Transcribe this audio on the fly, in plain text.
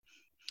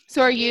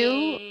So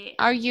Eh,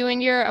 are you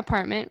in your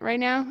apartment right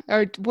now?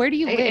 Or where do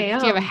you I live?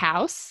 Do you have a am.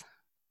 house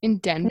in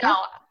No, Denver?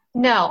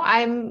 no,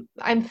 I'm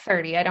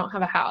 30. I don't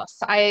have a house.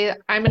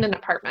 I'm in an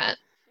apartment.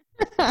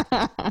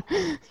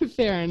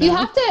 Fair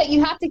enough.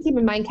 You have to keep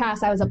in mind,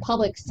 Cass, I was a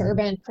public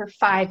servant for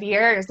 5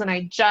 years and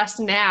I just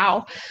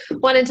now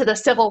went into the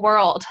civil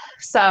world.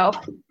 So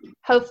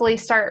hopefully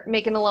start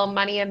making a little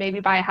money and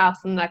maybe buy a house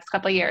in the next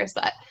couple of years.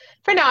 But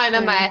for now I'm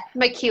in Nice.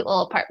 my cute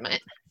little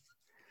apartment.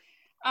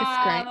 It's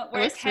great. It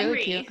where's looks really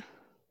cute. Henry?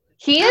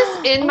 He is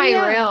in Oh my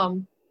yeah.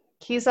 room.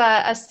 He's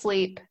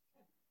asleep.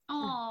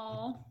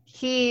 Oh,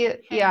 Henry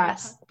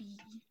Yes, puppy.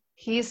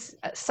 he's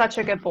such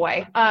a good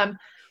boy.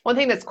 One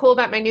thing that's cool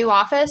about my new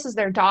office is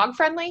they're dog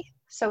friendly.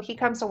 So he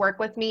comes to work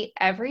with me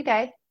every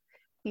day.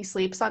 He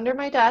sleeps under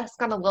my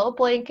desk on a little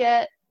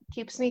blanket,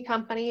 keeps me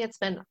company. It's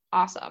been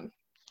awesome.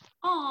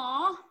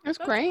 Aw, That's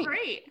that's great.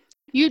 great.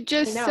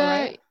 I know,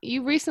 right?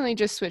 You recently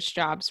just switched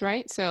jobs,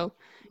 right? So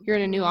you're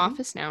in a new hmm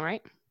office now,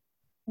 right?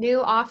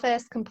 New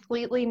office,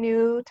 completely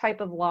new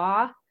type of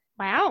law.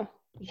 Wow.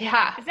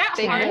 Yeah, Is that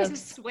big hard Okay. to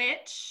moves.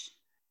 switch?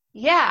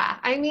 Yeah,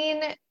 I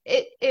mean,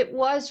 it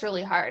was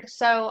really hard.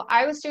 So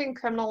I was doing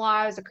criminal law.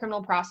 I was a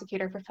criminal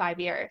prosecutor for 5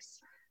 years.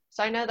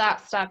 So I know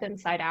that stuff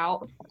inside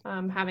out.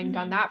 Having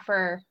done Mm-hmm. that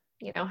for,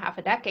 half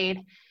a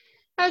decade,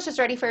 I was just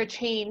ready for a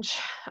change.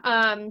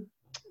 Um,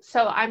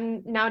 so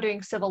I'm now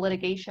doing civil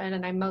litigation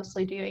and I'm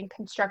mostly doing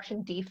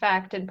construction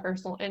defect and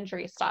personal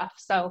injury stuff.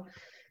 So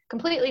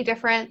completely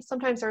different.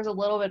 Sometimes there's a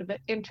little bit of an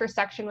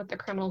intersection with the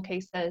criminal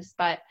cases,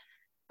 but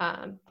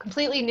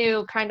completely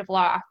new kind of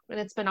law. And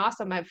it's been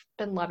awesome. I've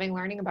been loving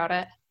learning about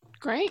it.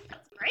 Great.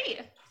 That's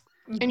great.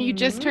 And you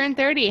just hmm turned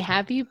 30.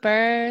 Happy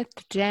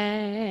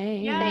birthday.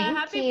 Yeah, Thank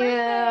happy you.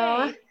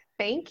 birthday.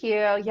 Thank you.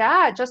 Yeah,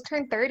 I just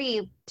turned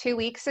 30 2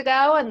 weeks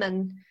ago and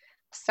then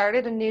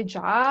started a new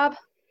job.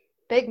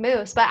 Big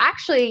moves. But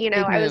actually,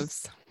 Big I was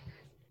moves.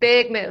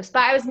 big moves.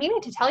 But I was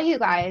meaning to tell you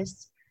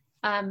guys,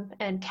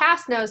 and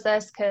Cass knows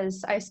this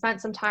because I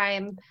spent some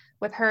time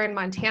with her in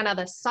Montana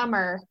this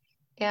summer.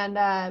 And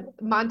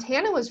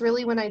Montana was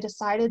really when I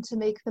decided to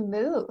make the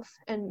move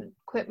and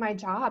quit my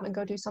job and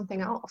go do something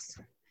else.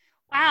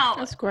 Wow.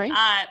 That's great.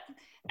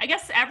 I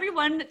guess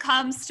everyone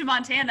comes to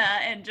Montana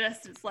and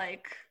just is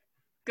like,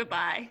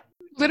 goodbye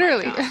to my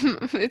Literally.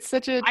 job. It's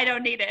such a I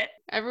don't need it.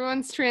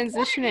 everyone's Or,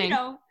 transitioning.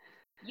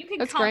 you can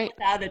That's come great.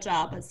 without a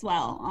job as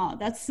well.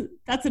 That's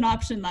an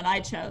option that I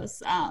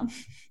chose.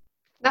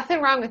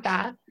 Nothing wrong with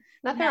that.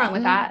 Nothing wrong No.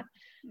 with Mm, that.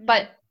 Mm.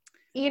 But,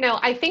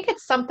 I think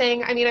it's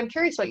something, I mean, I'm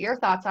curious what your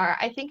thoughts are.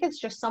 I think it's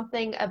just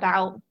something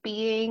about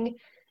being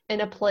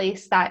in a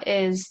place that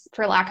is,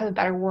 for lack of a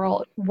better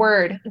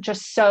word,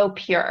 just so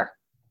pure.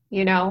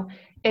 You know,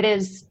 it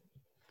is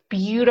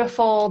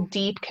beautiful,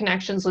 deep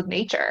connections with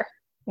nature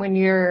when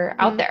you're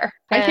out mm. there.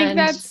 I think And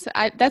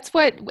that's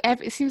what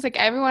it seems like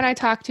everyone I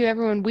talk to,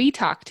 everyone we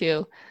talk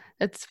to,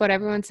 that's what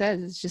everyone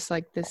says. It's just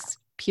like this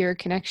pure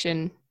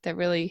connection that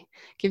really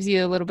gives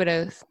you a little bit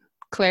of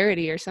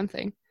clarity or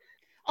something.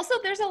 Also,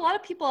 there's a lot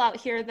of people out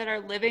here that are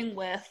living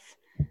with,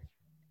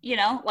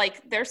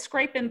 like they're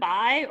scraping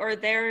by or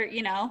they're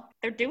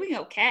doing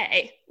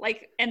okay,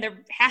 like, and they're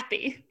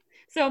happy.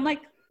 So I'm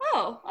like,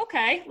 oh,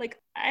 okay. Like,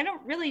 I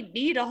don't really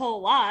need a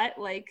whole lot.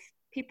 Like,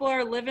 people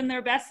are living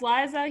their best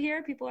lives out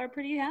here. People are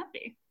pretty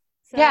happy.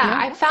 yeah, So Yeah.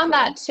 I that's found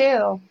that cool.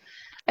 too.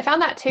 I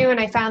found that too. And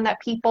I found that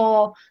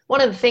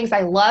one of the things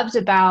I loved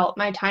about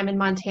my time in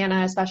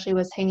Montana, especially,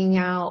 was hanging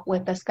out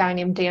with this guy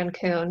named Dan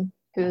Kuhn,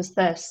 who's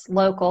this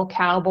local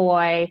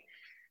cowboy,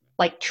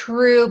 like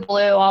true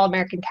blue, all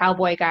American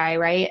cowboy guy,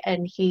 right?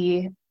 And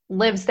he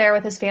lives there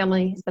with his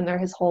family. He's been there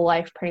his whole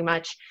life pretty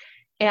much.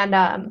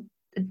 And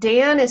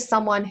Dan is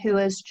someone who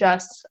is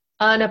just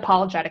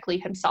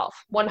unapologetically himself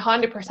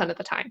 100% of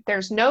the time.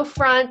 There's no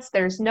fronts,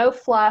 there's no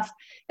fluff.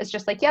 It's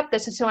just like, yep,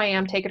 this is who I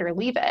am, take it or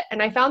leave it.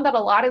 And I found that a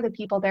lot of the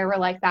people there were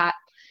like that.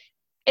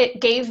 It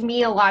gave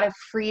me a lot of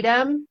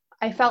freedom.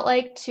 I felt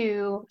like,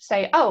 to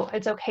say, oh,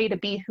 it's okay to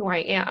be who I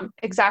am,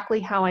 exactly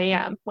how I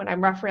am, when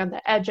I'm rough around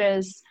the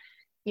edges,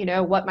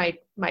 what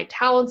my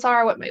talents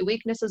are, what my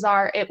weaknesses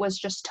are. It was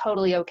just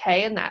totally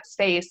okay in that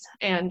space.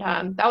 And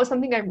that was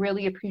something I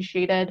really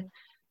appreciated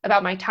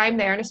about my time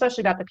there, and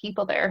especially about the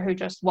people there who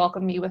just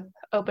welcomed me with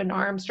open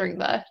arms during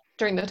the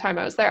time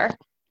I was there.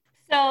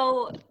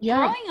 So Yeah.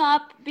 growing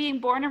up, being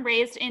born and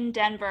raised in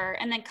Denver,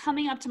 and then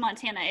coming up to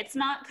Montana, it's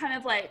not kind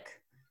of like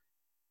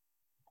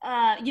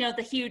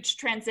the huge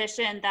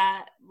transition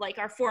that like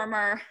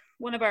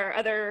one of our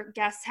other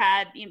guests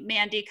had,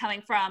 Mandy,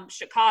 coming from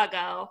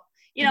Chicago.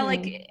 Mhm.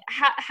 Like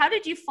how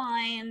did you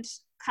find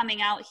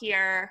coming out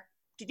here?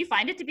 Did you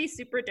find it to be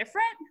super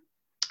different?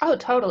 Oh,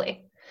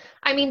 totally.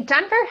 I mean,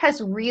 Denver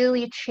has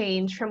really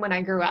changed from when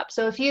I grew up.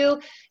 So if you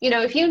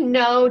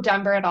know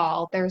Denver at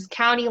all, there's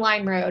County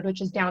Line Road,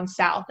 which is down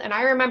south. And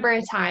I remember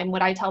a time,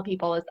 what I tell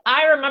people is,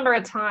 I remember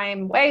a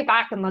time way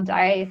back in the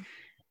day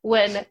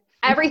when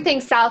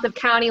everything south of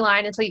County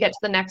Line until you get to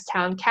the next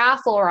town,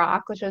 Castle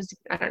Rock, which is,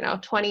 I don't know,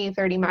 20,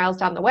 30 miles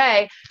down the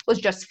way, was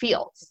just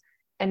fields.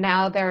 And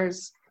now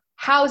there's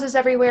houses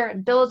everywhere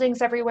and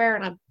buildings everywhere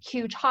and a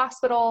huge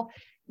hospital.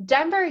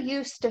 Denver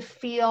used to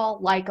feel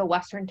like a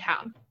Western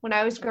town. When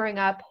I was growing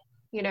up,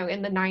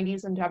 in the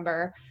 90s in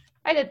Denver,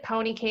 I did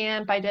pony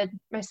camp, I did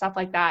my stuff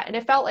like that, and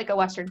it felt like a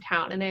Western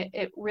town, and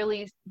it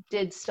really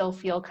did still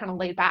feel kind of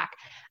laid back.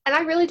 And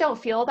I really don't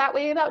feel that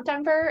way about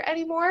Denver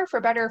anymore,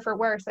 for better or for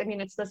worse. I mean,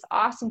 it's this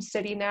awesome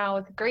city now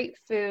with great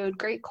food,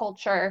 great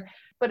culture,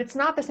 but it's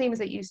not the same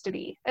as it used to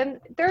be. And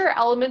there are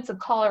elements of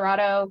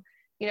Colorado,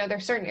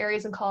 there's certain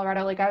areas in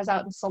Colorado, like I was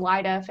out in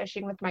Salida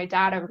fishing with my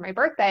dad over my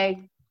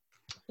birthday.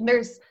 And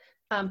there's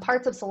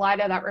parts of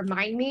Salida that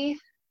remind me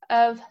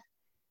of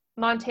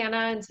Montana,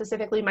 and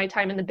specifically my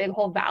time in the Big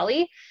Hole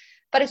Valley,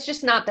 but it's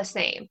just not the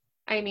same.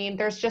 I mean,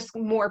 there's just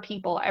more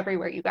people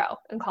everywhere you go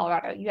in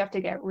Colorado. You have to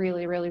get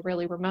really, really,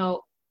 really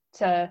remote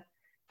to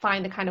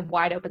find the kind of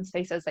wide open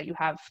spaces that you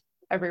have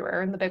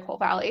everywhere in the Big Hole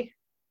Valley.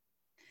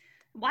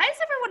 Why is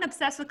everyone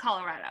obsessed with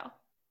Colorado?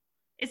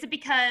 Is it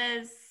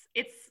because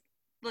it's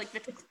like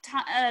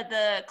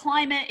the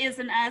climate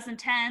isn't as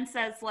intense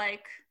as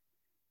like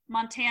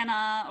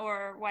Montana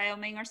or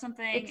Wyoming or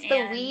something? It's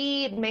the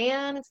weed,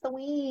 man. It's the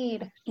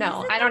weed. No,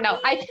 Is it I don't the know.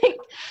 weed? I think,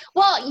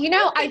 well,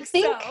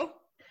 So.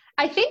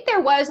 I think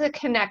there was a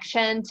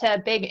connection to a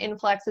big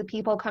influx of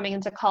people coming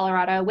into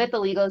Colorado with the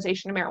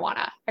legalization of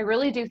marijuana. I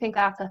really do think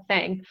that's a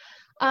thing.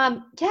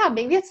 Yeah,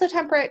 maybe it's the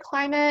temperate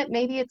climate,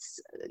 maybe it's,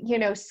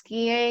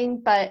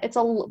 skiing, but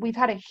we've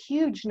had a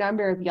huge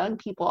number of young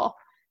people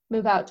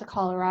move out to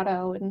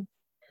Colorado, and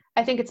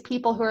I think it's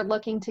people who are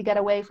looking to get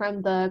away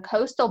from the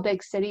coastal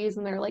big cities,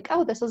 and they're like,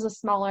 oh, this is a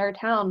smaller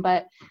town,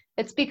 but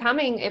it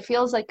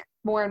feels like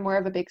more and more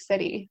of a big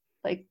city.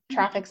 Like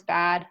traffic's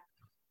bad.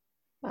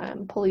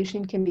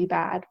 Pollution can be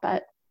bad,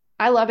 but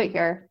I love it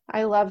here.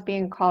 I love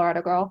being a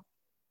Colorado girl.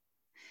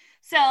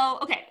 So,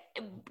 okay,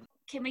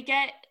 can we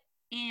get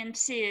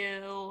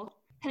into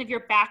kind of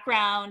your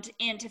background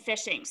into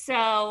fishing?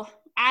 So,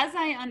 as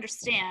I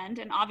understand,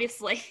 and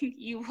obviously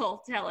you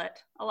will tell it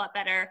a lot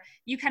better,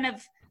 you kind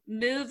of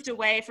moved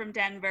away from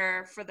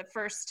Denver for the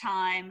first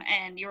time,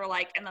 and you were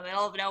like in the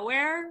middle of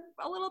nowhere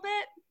a little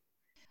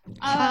bit.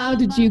 How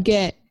did you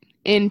get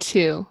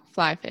into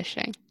fly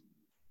fishing?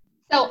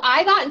 So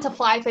I got into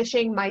fly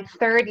fishing my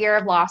third year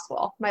of law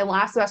school, my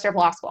last semester of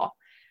law school.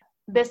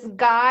 This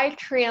guy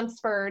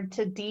transferred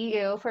to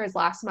DU for his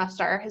last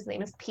semester. His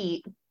name is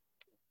Pete.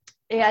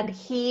 And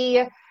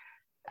he,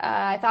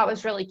 I thought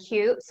was really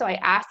cute. So I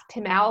asked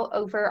him out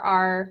over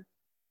our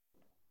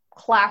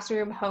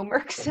classroom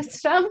homework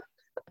system.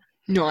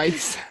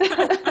 Nice.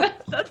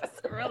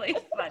 That's really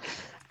funny.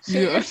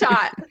 Shoot your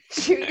shot.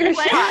 Shoot your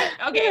shot.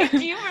 Okay,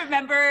 do you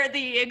remember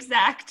the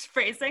exact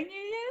phrasing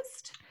you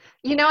used?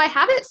 I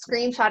have it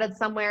screenshotted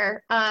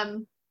somewhere.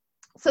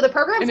 So the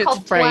program's and called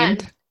it's framed.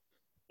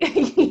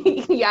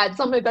 Twen. Yeah, it's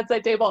on my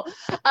bedside table.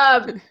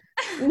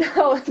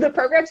 No, the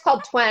program's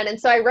called Twen. And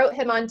so I wrote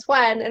him on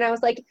Twen, and I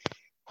was like,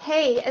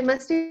 hey, it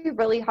must be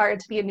really hard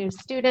to be a new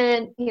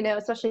student,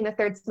 especially in the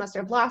third semester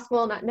of law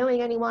school, not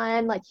knowing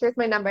anyone. Like, here's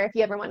my number if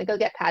you ever want to go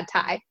get pad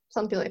thai,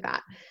 something like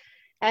that.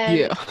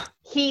 And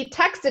he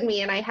texted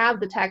me, and I have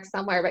the text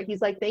somewhere, but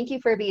he's like, thank you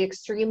for being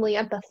extremely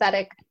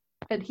empathetic.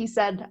 And he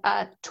said,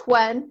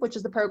 Twen, which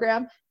is the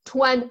program,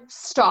 Twen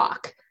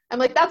stalk. I'm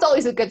like, that's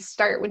always a good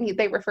start when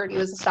they refer to you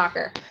as a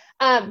stalker.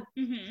 But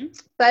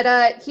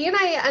he and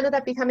I ended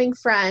up becoming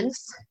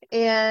friends,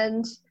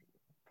 and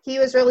he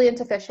was really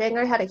into fishing.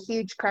 I had a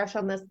huge crush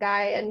on this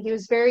guy, and he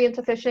was very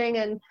into fishing,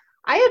 and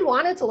I had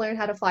wanted to learn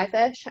how to fly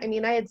fish. I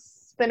mean, I had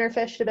spinner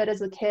fished a bit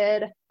as a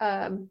kid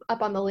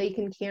up on the lake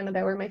in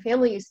Canada where my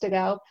family used to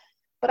go,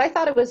 but I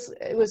thought it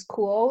was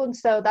cool, and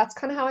so that's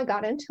kind of how I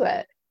got into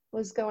it,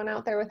 was going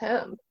out there with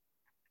him.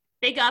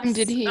 Big ups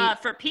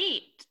for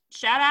Pete.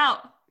 Shout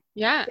out.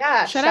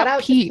 Yeah. Shout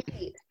out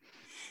Pete.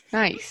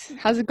 Nice.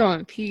 How's it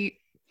going, Pete?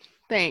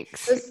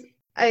 Thanks. Best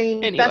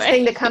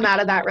thing to come out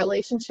of that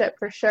relationship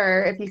for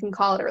sure, if you can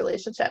call it a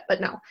relationship.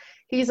 But no,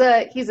 he's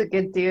a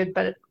good dude,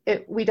 but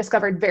we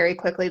discovered very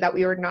quickly that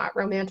we were not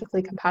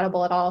romantically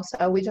compatible at all.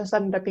 So we just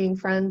ended up being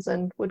friends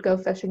and would go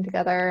fishing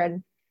together,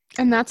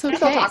 and that's okay.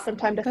 Still talk from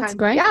time to time. That's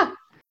great. Yeah,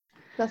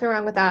 nothing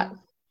wrong with that.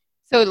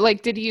 So,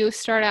 did you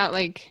start out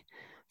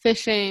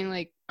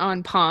fishing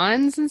on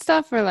ponds and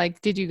stuff, or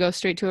did you go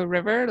straight to a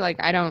river?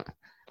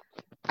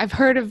 I've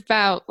heard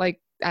about I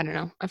don't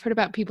know. I've heard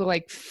about people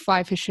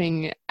fly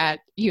fishing at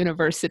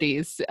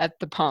universities at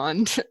the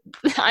pond.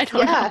 I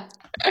don't know.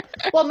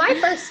 Well, my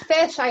first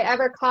fish I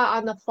ever caught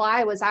on the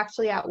fly was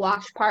actually at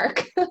Wash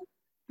Park.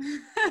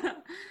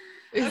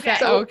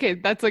 Okay?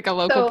 That's a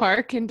local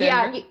park in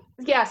Denver?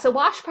 Yeah. So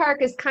Wash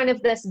Park is kind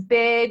of this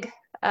big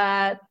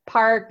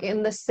park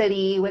in the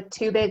city with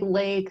two big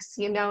lakes.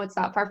 It's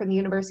not far from the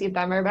University of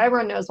Denver, but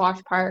everyone knows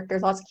Wash Park.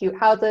 There's lots of cute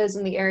houses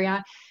in the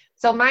area.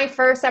 So my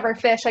first ever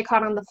fish I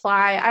caught on the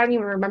fly, I don't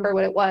even remember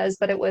what it was,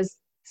 but it was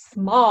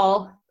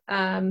small.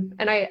 And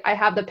I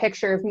have the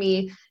picture of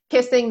me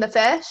kissing the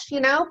fish,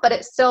 but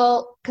it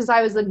still, because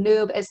I was a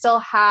noob, it still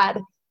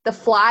had the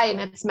fly in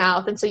its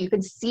mouth. And so you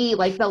can see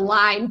the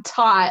line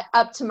taut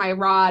up to my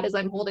rod as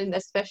I'm holding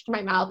this fish to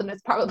my mouth. And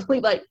it's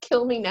probably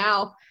kill me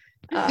now.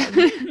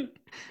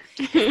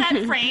 Is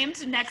that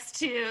framed next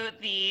to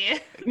the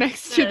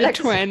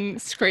twin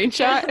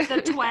screenshot?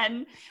 The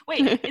twin.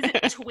 Wait, is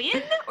it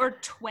twin or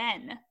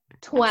twin?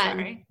 Twin.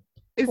 Sorry.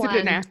 Is it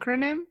an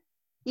acronym?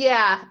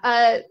 Yeah,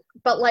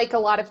 but like a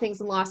lot of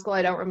things in law school,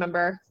 I don't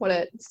remember what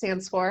it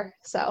stands for.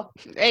 So,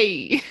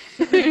 hey.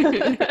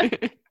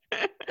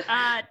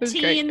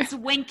 Teens great.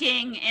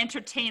 Winking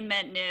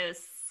entertainment news.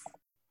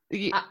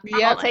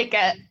 I'll take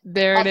it.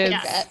 There it is.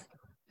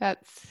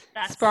 That's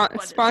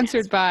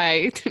sponsored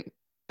by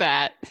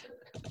that.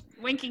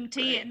 Winking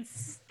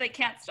teens. They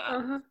can't stop.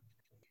 Uh-huh.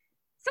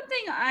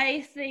 Something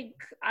I think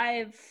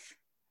I've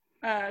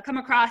come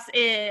across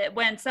it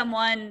when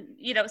someone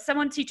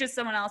teaches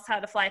someone else how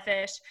to fly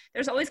fish.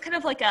 There's always kind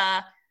of like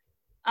a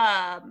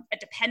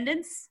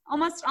dependence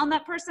almost on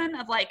that person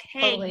of like,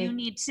 hey, totally. You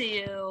need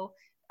to,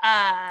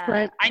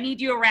 right. I need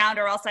you around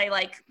or else I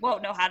like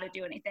won't know how to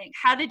do anything.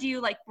 How did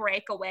you like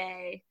break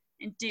away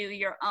and do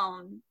your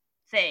own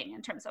thing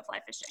in terms of fly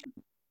fishing?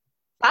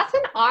 That's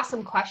an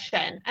awesome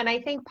question. And I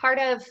think part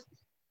of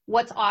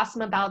what's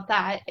awesome about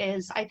that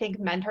is I think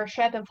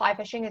mentorship in fly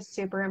fishing is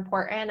super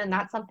important. And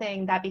that's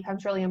something that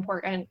becomes really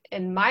important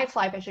in my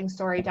fly fishing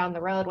story down the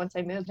road once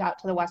I moved out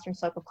to the western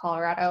slope of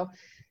Colorado.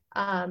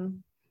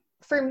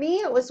 For me,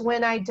 it was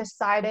when I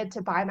decided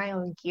to buy my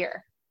own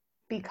gear.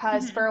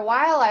 Because for a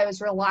while I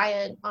was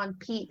reliant on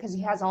Pete because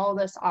he has all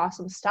this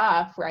awesome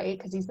stuff, right?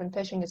 Because he's been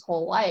fishing his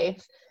whole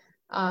life.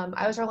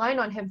 I was relying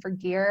on him for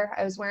gear.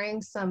 I was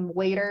wearing some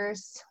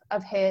waders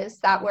of his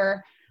that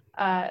were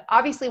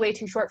obviously way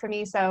too short for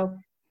me. So,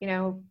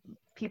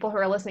 people who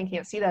are listening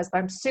can't see this, but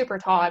I'm super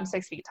tall. I'm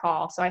 6 feet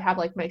tall. So I have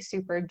like my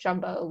super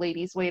jumbo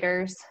ladies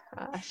waders.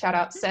 Shout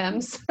out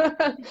Sims.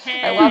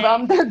 Hey. I love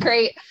them. They're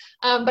great.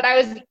 But I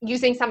was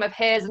using some of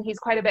his and he's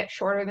quite a bit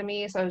shorter than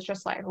me. So I was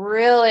just like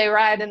really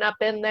riding up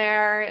in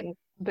there and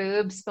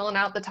boobs spilling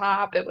out the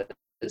top. It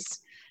was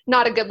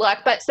not a good look.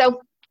 But so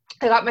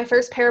I got my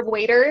first pair of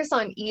waders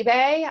on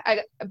eBay.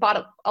 I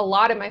bought a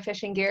lot of my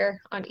fishing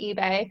gear on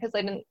eBay because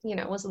I didn't,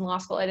 was in law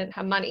school. I didn't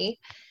have money.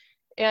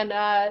 And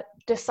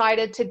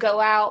decided to go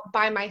out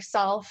by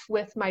myself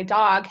with my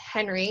dog,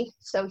 Henry.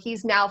 So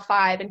he's now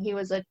 5 and he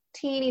was a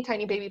teeny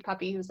tiny baby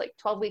puppy. He was like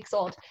 12 weeks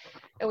old.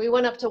 And we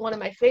went up to one of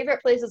my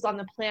favorite places on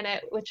the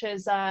planet, which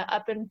is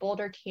up in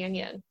Boulder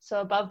Canyon.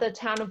 So above the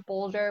town of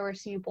Boulder, where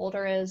CU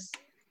Boulder is,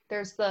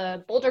 there's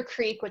the Boulder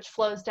Creek, which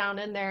flows down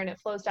in there, and it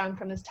flows down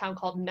from this town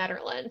called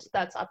Netherland.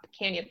 That's up the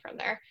canyon from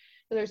there.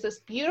 And there's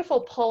this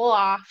beautiful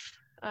pull-off,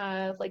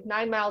 like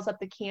 9 miles up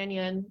the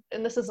canyon.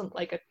 And this isn't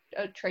like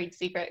a trade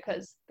secret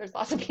because there's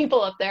lots of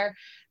people up there.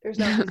 There's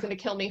no one who's going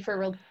to kill me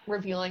for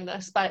revealing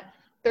this. But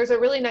there's a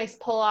really nice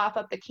pull-off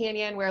up the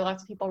canyon where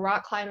lots of people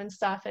rock climb and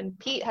stuff. And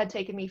Pete had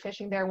taken me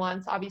fishing there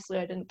once. Obviously,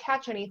 I didn't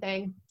catch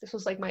anything. This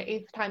was like my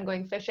 8th time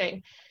going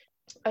fishing.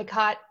 I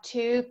caught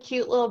 2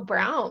 cute little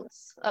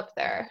browns up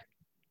there.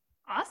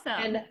 Awesome.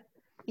 And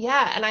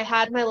yeah, and I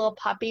had my little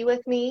puppy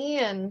with me,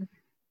 and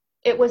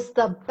it was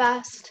the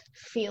best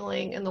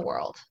feeling in the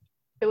world.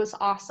 It was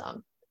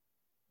awesome.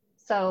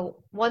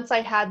 So once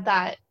I had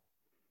that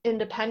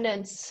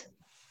independence,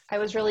 I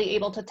was really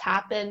able to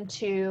tap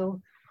into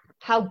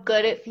how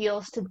good it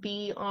feels to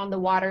be on the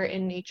water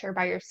in nature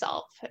by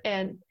yourself.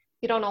 And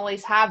you don't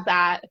always have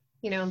that,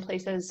 in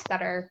places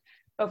that are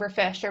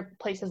overfished or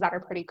places that are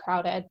pretty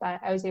crowded, but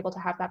I was able to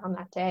have that on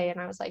that day. And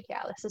I was like,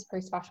 yeah, this is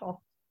pretty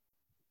special.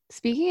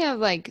 Speaking of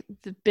like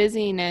the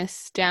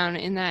busyness down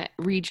in that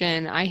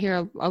region, I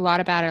hear a lot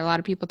about it. A lot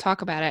of people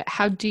talk about it.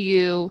 How do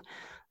you,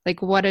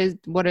 like, what are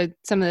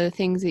some of the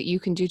things that you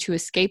can do to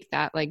escape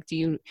that? Like,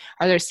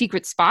 are there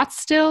secret spots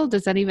still?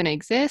 Does that even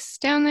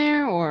exist down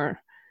there? Or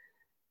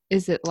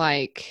is it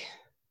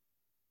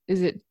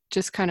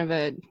just kind of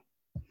it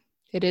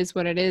is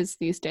what it is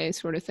these days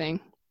sort of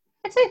thing?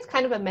 I'd say it's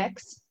kind of a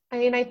mix. I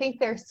mean, I think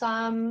there's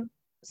some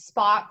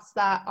spots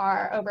that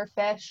are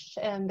overfished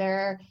and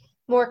they're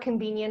more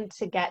convenient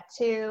to get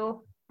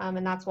to,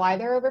 and that's why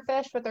they're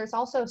overfished. But there's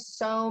also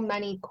so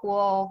many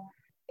cool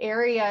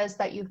areas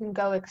that you can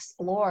go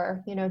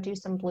explore, do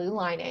some blue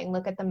lining,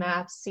 look at the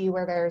maps, see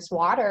where there's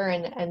water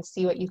and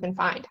see what you can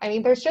find. I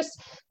mean, there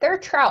are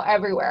trout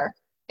everywhere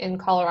in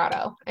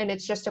Colorado, and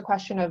it's just a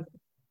question of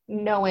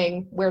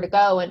knowing where to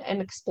go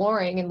and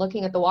exploring and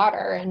looking at the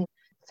water and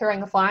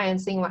throwing a fly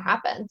and seeing what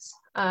happens.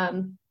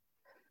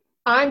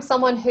 I'm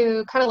someone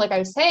who, kind of like I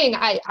was saying,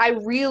 I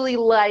really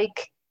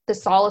like the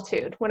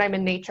solitude when I'm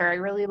in nature. I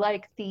really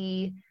like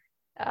the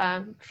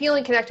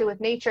feeling connected with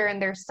nature. And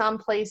there's some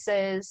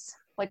places,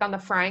 like on the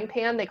Frying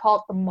Pan, they call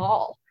it the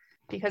mall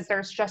because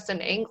there's just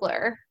an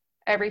angler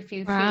every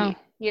few feet,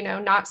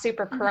 not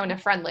super Corona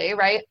friendly,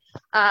 right?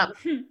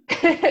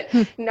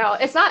 No,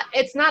 it's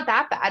not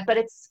that bad, but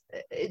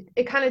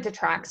it kind of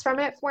detracts from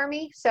it for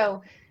me.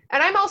 So,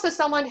 and I'm also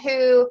someone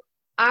who,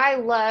 I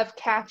love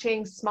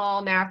catching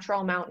small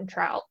natural mountain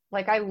trout.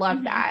 Like I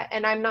love that.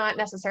 And I'm not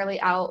necessarily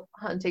out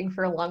hunting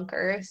for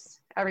lunkers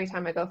every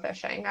time I go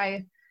fishing.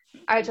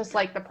 I just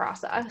like the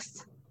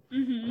process.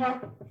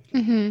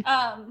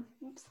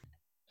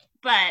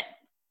 But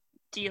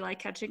do you like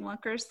catching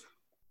lunkers?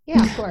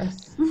 Yeah, of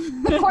course.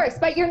 Of course,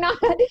 but you're not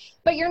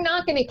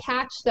going to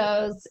catch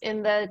those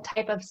in the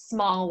type of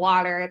small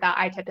water that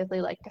I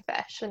typically like to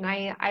fish. And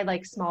I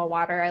like small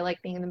water. I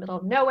like being in the middle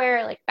of nowhere,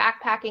 I like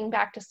backpacking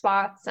back to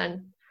spots,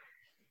 and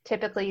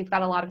typically you've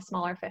got a lot of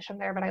smaller fish in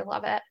there, but I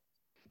love it.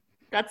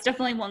 That's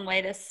definitely one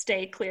way to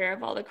stay clear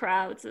of all the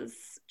crowds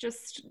is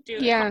just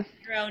Yeah.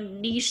 your own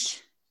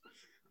niche,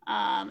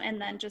 and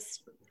then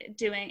just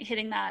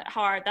hitting that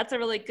hard. That's a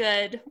really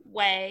good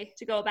way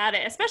to go about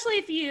it, especially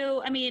if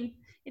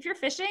you're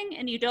fishing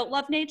and you don't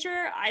love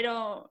nature.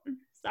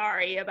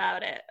 Sorry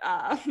about it.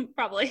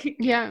 Probably.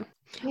 Yeah.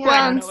 Yeah. I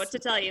Well, don't know what to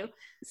tell you.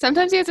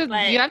 sometimes you But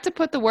have to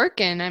put the work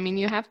in. I mean,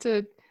 you have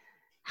to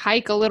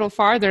hike a little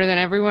farther than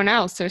everyone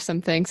else or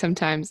something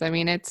sometimes. I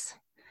mean, it's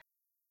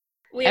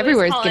we always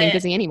everywhere is call getting it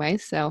busy anyway,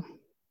 so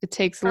it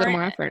takes a little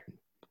more effort.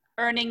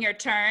 earning your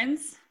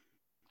turns.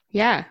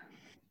 Yeah.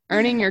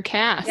 Earning your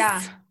casts.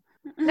 Yeah.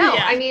 No,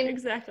 Yeah, I mean,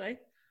 exactly.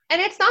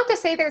 and it's not to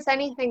say there's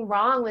anything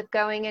wrong with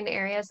going in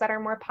areas that are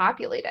more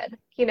populated.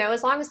 You know,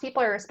 as long as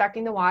people are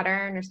respecting the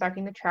water and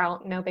respecting the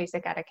trout, no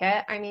basic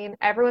etiquette. I mean,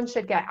 everyone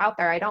should get out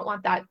there. I don't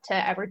want that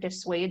to ever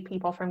dissuade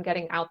people from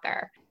getting out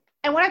there.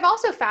 And what I've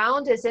also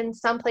found is in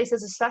some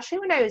places, especially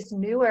when I was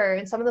newer,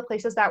 in some of the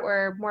places that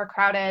were more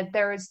crowded,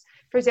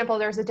 for example,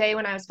 there was a day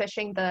when I was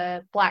fishing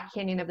the Black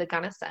Canyon of the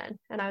Gunnison,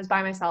 and I was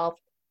by myself,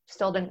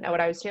 still didn't know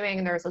what I was doing.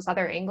 And there was this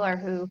other angler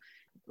who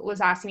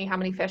was asking me how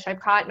many fish I've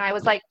caught. And I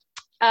was like,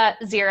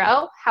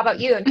 0. How about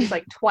you? And he's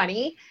like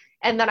 20.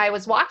 And then I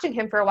was watching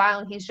him for a while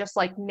and he's just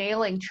like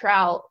nailing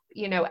trout,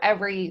 you know,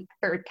 every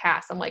third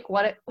cast. I'm like,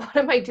 what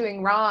am I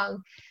doing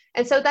wrong?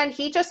 And so then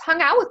he just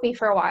hung out with me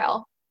for a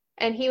while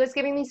and he was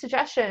giving me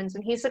suggestions.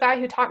 And he's the guy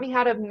who taught me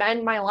how to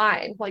mend my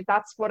line. Like,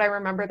 that's what I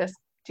remember this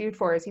dude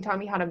for, is he taught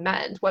me how to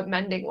mend, what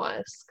mending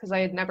was, because I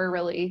had never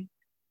really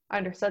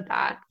understood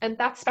that. And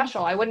that's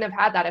special. I wouldn't have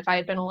had that if I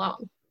had been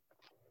alone.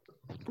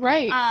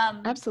 Right.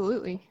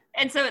 Absolutely.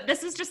 And so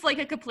this is just like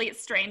a complete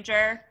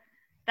stranger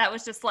that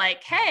was just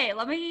like, hey,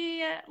 let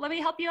me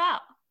help you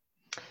out.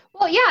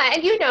 Well, yeah,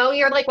 and you know,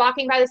 you're like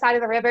walking by the side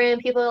of the river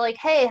and people are like,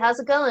 hey, how's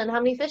it going? How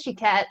many fish you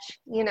catch?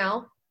 You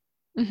know?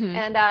 Mm-hmm.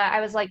 And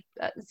I was like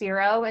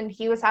 0, and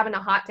he was having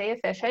a hot day of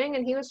fishing,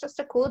 and he was just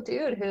a cool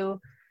dude who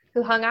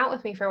hung out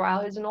with me for a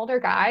while. He's an older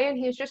guy, and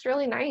he was just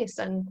really nice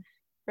and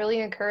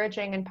really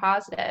encouraging and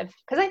positive.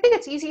 Because I think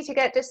it's easy to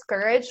get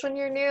discouraged when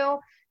you're new,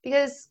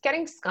 because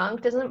getting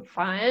skunked isn't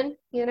fun,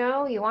 you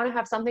know? You want to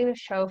have something to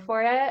show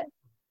for it.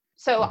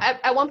 So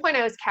at one point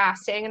I was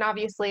casting, and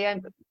obviously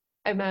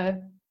I'm a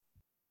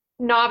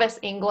novice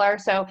angler,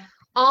 so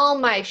all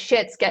my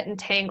shit's getting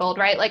tangled,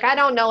 right? Like, I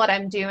don't know what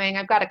I'm doing.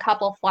 I've got a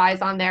couple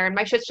flies on there and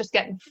my shit's just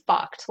getting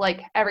fucked,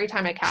 like, every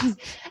time I cast.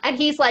 And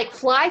he's like,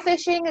 fly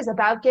fishing is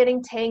about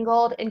getting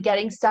tangled and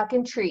getting stuck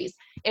in trees.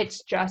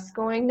 It's just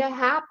going to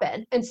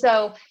happen. And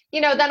so, you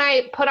know, then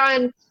I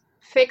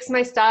fix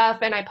my stuff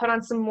and I put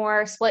on some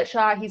more split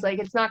shot. He's like,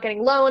 it's not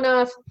getting low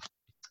enough.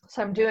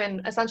 So I'm doing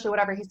essentially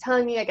whatever he's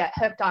telling me. I get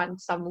hooked on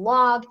some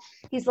log.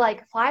 He's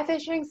like, fly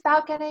fishing's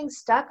about getting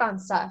stuck on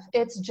stuff.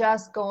 It's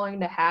just going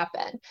to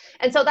happen.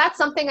 And so that's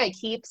something I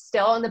keep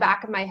still in the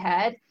back of my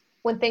head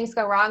when things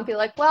go wrong. Be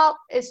like, well,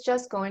 it's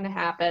just going to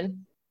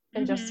happen,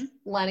 and just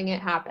letting it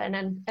happen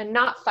and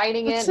not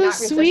fighting That's it, so not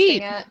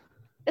resisting it.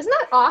 Isn't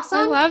that awesome?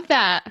 I love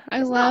that.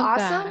 I love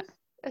that.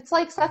 It's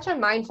like such a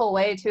mindful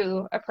way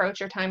to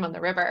approach your time on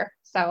the river.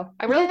 So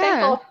I'm really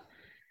thankful.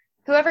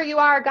 Whoever you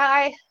are,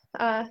 Guy,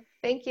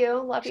 thank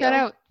you. Love you.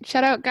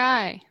 Shout out,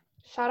 Guy.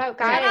 Shout out,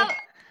 Guy.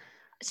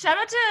 Shout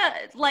out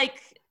to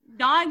like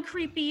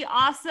non-creepy,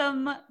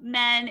 awesome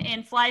men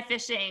in fly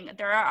fishing.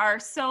 There are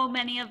so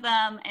many of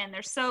them, and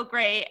they're so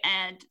great,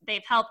 and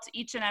they've helped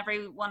each and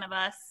every one of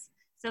us.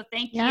 So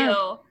thank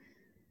you.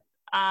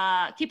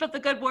 Keep up the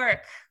good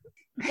work.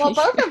 Well,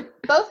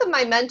 both of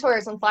my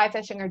mentors in fly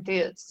fishing are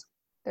dudes.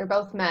 They're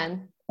both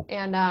men,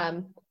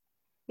 and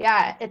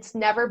yeah, it's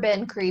never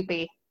been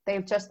creepy.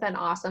 They've just been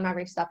awesome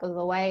every step of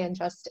the way, and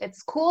just,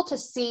 it's cool to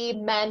see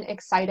men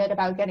excited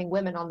about getting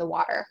women on the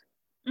water.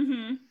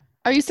 Mm-hmm.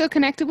 Are you still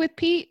connected with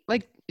Pete?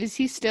 Like, is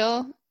he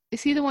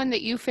the one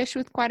that you fish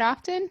with quite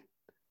often?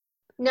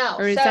 No.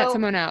 Or is that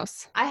someone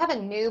else? I have a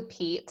new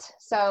Pete.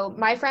 So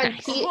my friend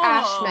Pete Cool.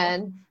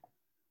 Ashman.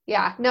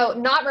 Yeah, no,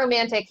 not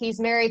romantic. He's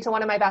married to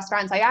one of my best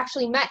friends. I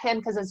actually met him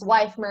because his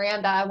wife,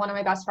 Miranda, one of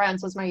my best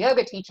friends, was my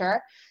yoga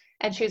teacher.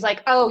 And she's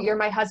like, oh, you're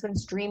my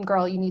husband's dream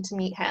girl. You need to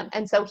meet him.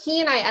 And so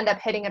he and I end up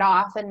hitting it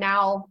off. And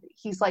now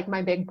he's like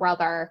my big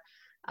brother.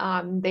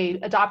 They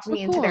adopted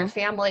me into their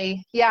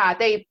family. Yeah,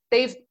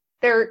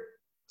 they're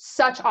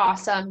such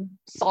awesome,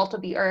 salt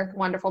of the earth,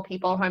 wonderful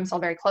people who I'm still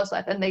very close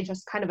with. And they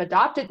just kind of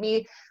adopted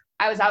me.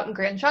 I was out in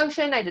Grand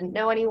Junction. I didn't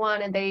know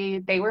anyone. And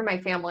they were my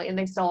family. And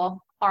they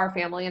still are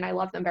family. And I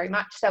love them very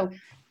much. So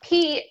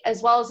Pete,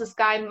 as well as this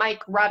guy,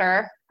 Mike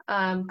Rudder,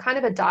 kind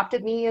of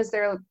adopted me as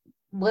their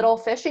little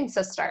fishing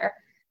sister,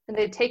 and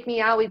they'd take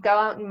me out. We'd go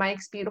out in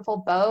Mike's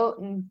beautiful boat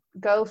and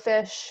go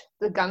fish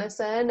the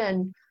Gunnison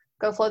and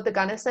go float the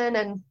Gunnison,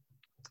 and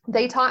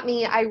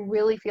I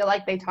really feel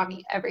like they taught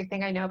me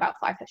everything I know about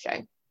fly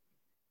fishing.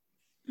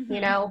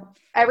 You know,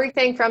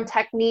 everything from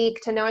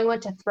technique to knowing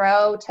what to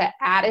throw to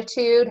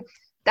attitude,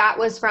 that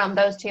was from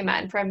those two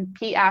men, from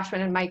Pete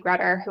Ashman and Mike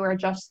Rudder, who are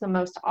just the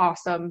most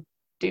awesome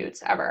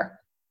dudes ever.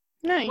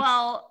 Nice.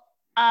 Well,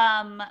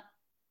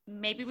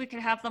 maybe we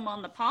could have them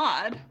on the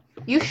pod.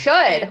 You should.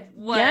 I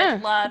would Yeah,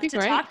 love that'd be to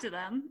great. talk to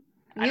them.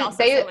 And You- also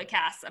they- so would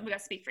Cass. I'm going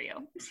to speak for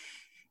you.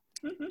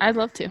 I'd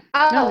love to.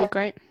 Oh. That'd be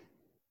great.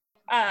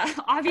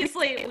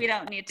 Obviously, we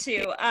don't need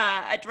to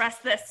address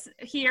this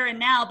here and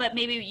now, but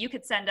maybe you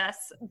could send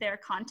us their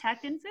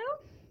contact info.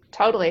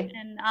 Totally.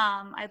 And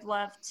I'd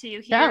love to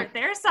hear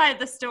their side of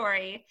the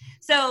story.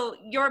 So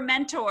your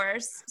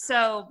mentors,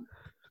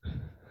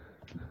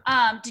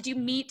 did you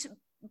meet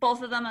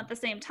both of them at the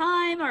same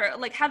time, or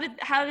like how did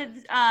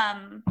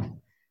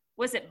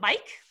was it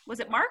Mike?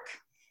 Was it Mark?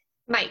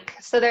 Mike.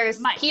 So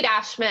there's Mike. Pete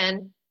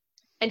Ashman,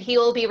 and he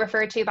will be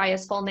referred to by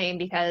his full name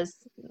because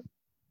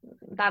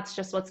that's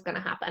just what's going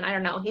to happen. I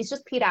don't know. He's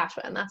just Pete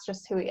Ashman. That's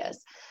just who he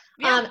is.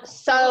 Yeah,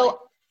 so totally.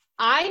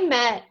 I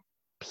met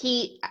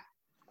Pete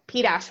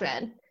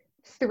Ashman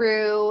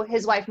through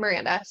his wife,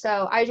 Miranda.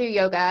 So I do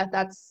yoga.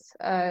 That's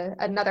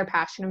another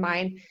passion of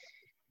mine.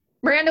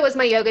 Miranda was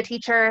my yoga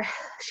teacher.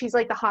 She's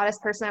like the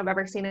hottest person I've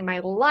ever seen in my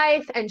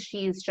life. And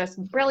she's just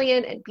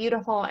brilliant and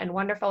beautiful and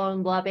wonderful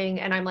and loving.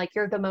 And I'm like,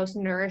 you're the most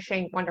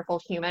nourishing,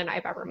 wonderful human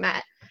I've ever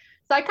met.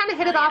 So I kind of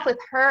hit it off with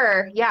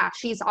her. Yeah,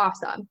 she's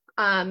awesome.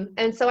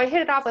 And so I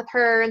hit it off with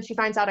her, and she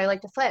finds out I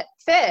like to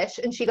fish.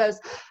 And she goes,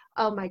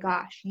 oh my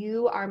gosh,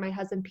 you are my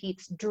husband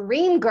Pete's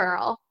dream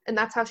girl. And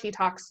that's how she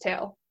talks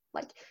too.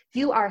 Like,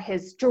 you are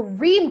his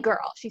dream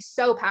girl. She's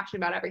so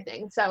passionate about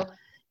everything. So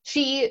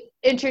she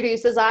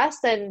introduces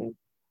us, and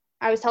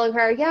I was telling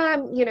her, yeah,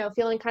 I'm,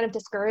 feeling kind of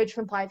discouraged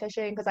from fly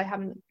fishing because I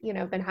haven't,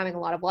 been having a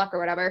lot of luck or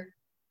whatever.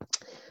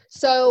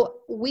 So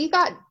we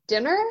got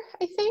dinner,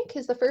 I think,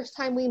 is the first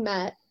time we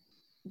met.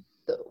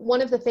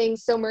 One of the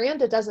things, so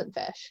Miranda doesn't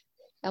fish.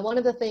 And one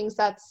of the things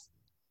that's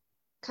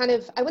kind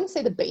of, I wouldn't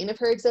say the bane of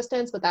her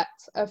existence, but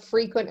that's a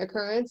frequent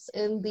occurrence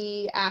in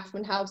the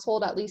Ashman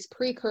household, at least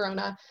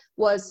pre-corona,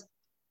 was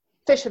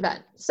fish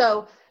event.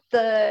 So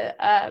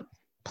the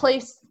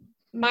place,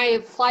 my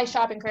fly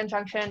shop in Grand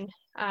Junction,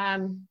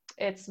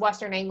 it's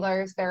Western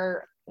Anglers.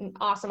 They're an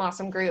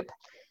awesome group.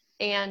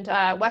 And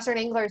Western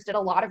Anglers did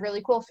a lot of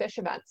really cool fish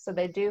events. So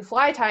they do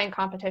fly tying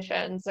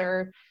competitions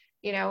or,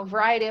 a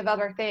variety of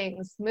other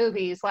things,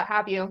 movies, what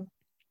have you.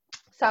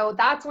 So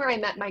that's where I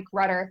met Mike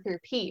Rudder through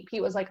Pete.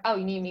 Pete was like, oh,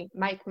 you need to meet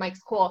Mike.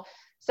 Mike's cool.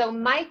 So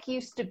Mike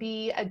used to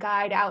be a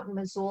guide out in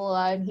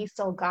Missoula, and he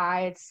still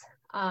guides,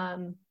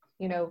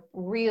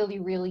 really,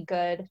 really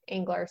good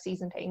angler,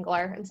 seasoned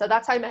angler. And so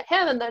that's how I met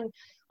him. And then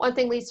one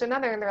thing leads to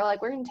another, and they're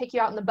like, we're going to take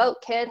you out in the boat,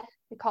 kid.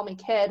 They call me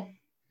kid.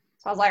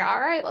 So I was like, all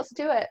right, let's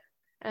do it.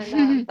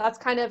 And that's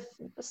kind of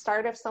the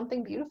start of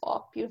something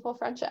beautiful, beautiful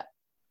friendship.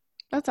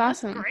 That's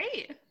awesome. That's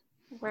great.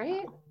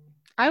 Right?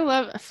 I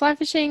love fly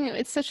fishing.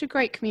 It's such a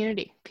great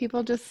community.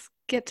 People just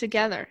get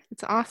together.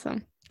 It's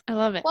awesome. I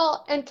love it.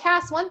 Well, and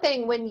Cass, one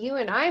thing, when you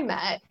and I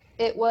met,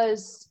 it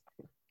was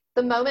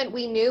the moment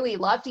we knew we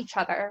loved each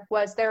other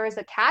was there was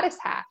a caddis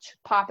hatch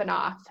popping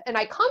off. And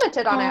I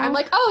commented on it. I'm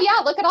like, oh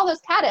yeah, look at all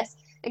those caddis.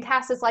 And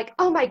Cass is like,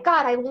 oh my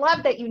God, I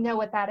love that you know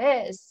what that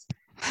is.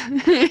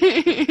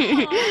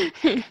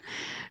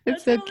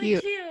 It's so really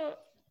cute.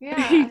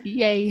 Yeah.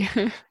 Yay.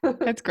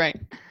 That's great.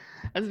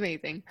 That's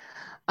amazing.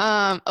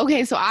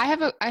 Okay, so I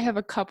have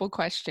a couple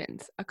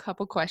questions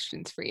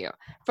for you.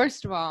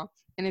 First of all,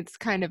 and it's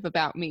kind of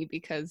about me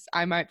because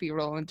I might be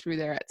rolling through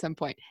there at some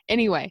point.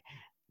 Anyway,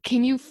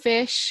 can you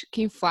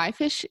fly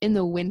fish in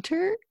the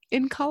winter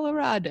in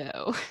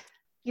Colorado?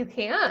 You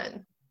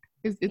can.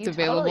 It's you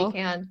available?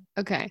 Totally can.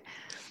 Okay.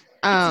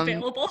 It's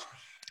available.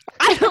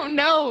 I don't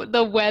know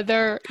the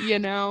weather,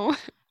 What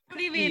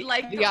do you mean,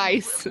 like the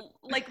ice?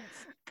 Like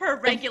per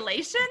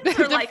regulations,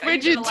 The or like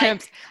frigid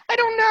temps. I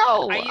don't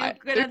know. Are you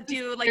gonna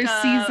do like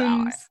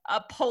seasons.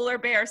 a polar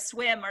bear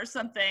swim or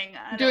something?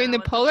 Doing the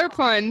polar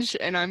plunge,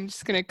 and I'm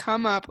just gonna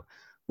come up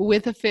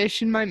with a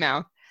fish in my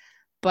mouth.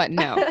 But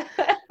no,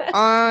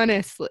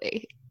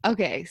 honestly.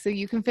 Okay, so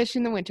you can fish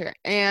in the winter,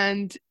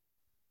 and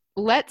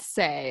let's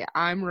say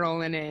I'm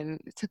rolling in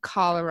to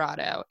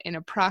Colorado in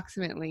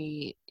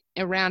approximately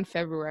around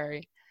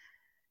February.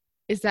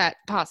 Is that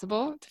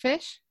possible to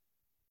fish?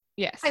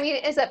 Yes. I mean,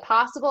 is it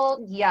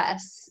possible?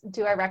 Yes.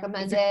 Do I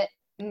recommend it?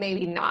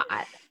 Maybe not.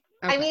 Okay.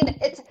 I mean,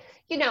 it's,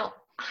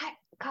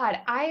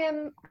 I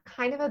am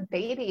kind of a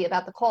baby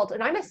about the cold,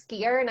 and I'm a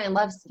skier and I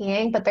love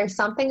skiing, but there's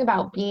something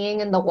about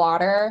being in the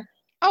water.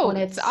 Oh, when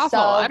it's awful. So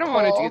I don't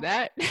want to do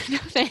that. No,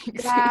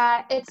 thanks.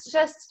 Yeah, it's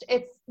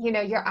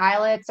your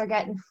eyelets are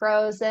getting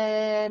frozen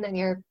and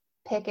you're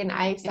picking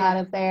ice out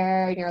of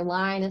there and your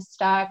line is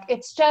stuck.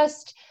 It's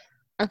just,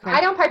 okay.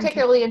 I don't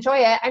particularly enjoy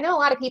it. I know a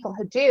lot of people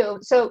who do.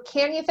 So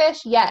can you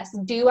fish? Yes.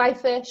 Do I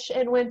fish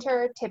in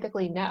winter?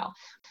 Typically, no.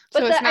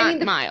 But so it's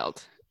not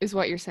mild, is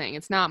what you're saying.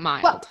 It's not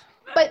mild. Well,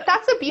 but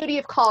that's the beauty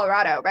of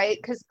Colorado, right?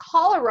 Because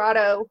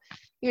Colorado,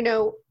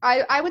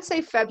 I would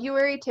say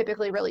February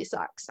typically really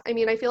sucks. I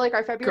mean, I feel like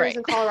our Februarys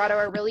in Colorado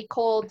are really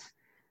cold.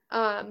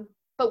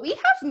 But but we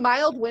have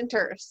mild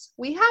winters.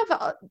 We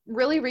have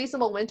really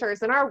reasonable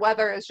winters, and our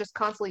weather is just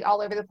constantly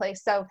all over the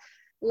place. So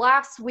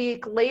last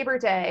week, Labor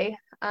Day,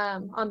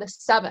 on the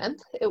 7th,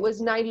 it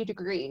was 90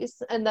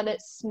 degrees, and then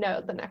it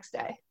snowed the next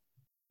day.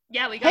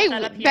 Yeah, we got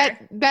that up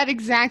here. That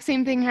exact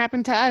same thing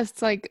happened to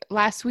us like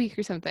last week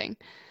or something.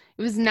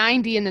 It was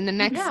 90, and then the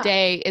next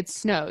day it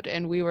snowed,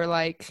 and we were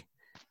like,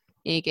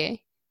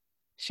 okay,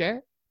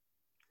 sure.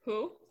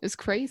 Who? It was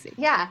crazy.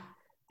 Yeah.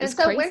 And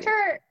so crazy.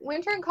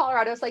 winter in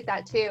Colorado is like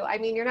that too. I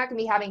mean, you're not going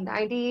to be having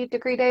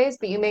 90-degree days,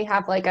 but you may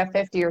have like a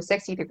 50 or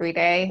 60-degree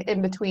day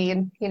in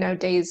between,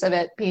 days of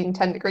it being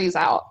 10 degrees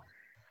out.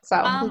 So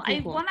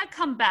I want to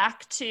come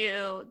back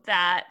to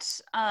that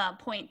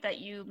point that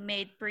you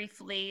made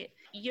briefly.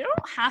 You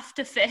don't have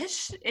to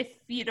fish if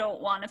you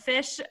don't want to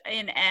fish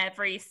in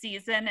every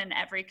season and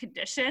every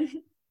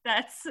condition.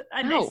 That's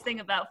a nice thing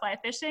about fly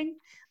fishing.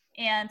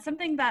 And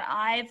something that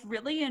I've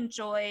really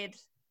enjoyed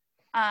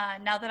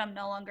now that I'm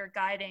no longer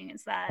guiding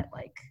is that,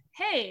 like,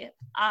 hey,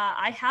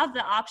 I have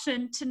the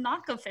option to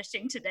not go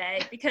fishing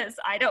today because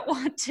I don't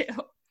want to.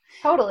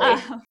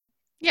 Totally.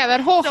 Yeah,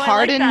 that whole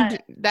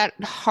that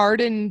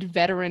hardened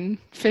veteran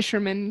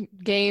fisherman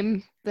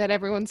game that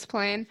everyone's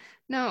playing.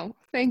 No,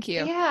 thank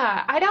you.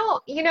 Yeah, I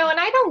don't, and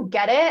I don't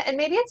get it. And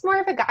maybe it's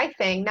more of a guy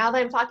thing now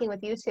that I'm talking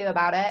with you two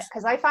about it,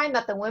 because I find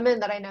that the women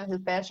that I know who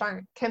fish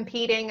aren't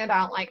competing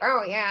about like,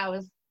 oh yeah, it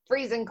was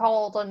freezing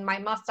cold and my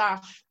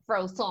mustache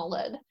froze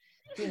solid.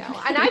 And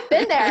I've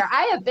been there.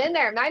 I have been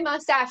there. My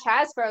mustache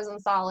has frozen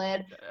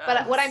solid.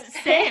 But what I'm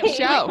saying,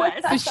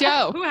 the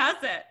show. Who has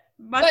it?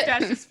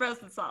 Mustache is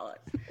frozen solid.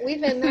 We've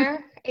been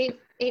there. Ain't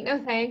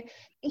no thing.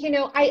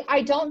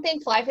 I don't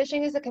think fly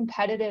fishing is a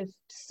competitive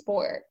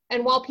sport.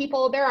 And while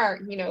there are,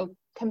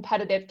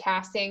 competitive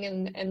casting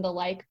and the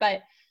like,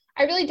 but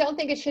I really don't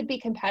think it should be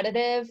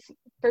competitive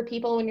for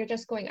people when you're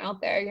just going out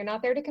there. You're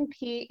not there to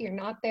compete. You're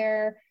not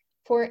there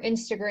for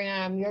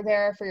Instagram. You're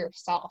there for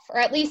yourself. Or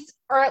at least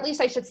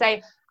I should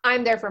say,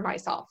 I'm there for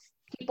myself.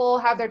 People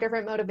have their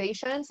different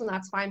motivations, and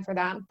that's fine for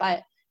them.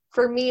 But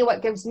for me,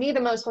 what gives me the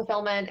most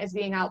fulfillment is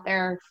being out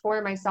there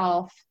for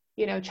myself,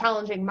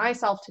 challenging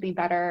myself to be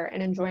better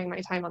and enjoying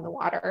my time on the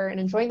water and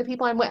enjoying the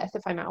people I'm with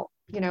if I'm out,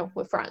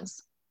 with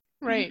friends.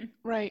 Right,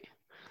 right.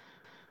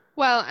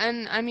 Well,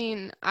 and I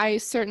mean, I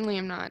certainly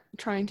am not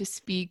trying to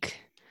speak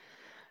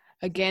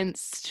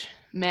against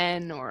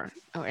men or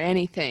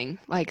anything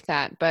like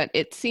that, but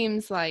it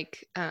seems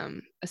like,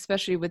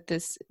 especially with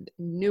this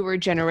newer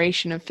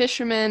generation of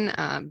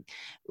fishermen,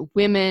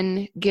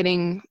 women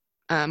getting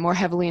more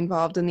heavily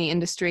involved in the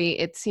industry,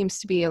 it seems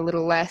to be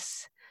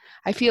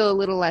I feel a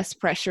little less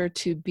pressure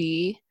to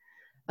be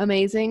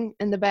amazing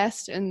and the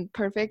best and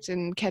perfect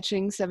and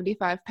catching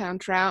 75-pound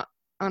trout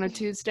on a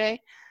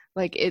Tuesday.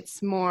 Like,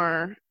 it's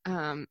more,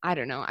 I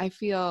don't know, I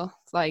feel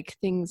like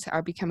things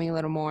are becoming a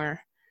little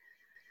more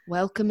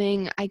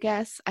welcoming, I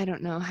guess. I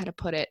don't know how to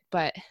put it,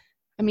 but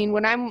I mean,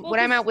 when I'm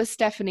out with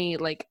Stephanie,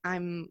 like,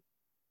 I'm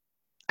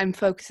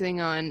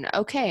focusing on,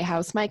 okay,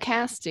 how's my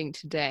casting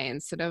today,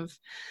 instead of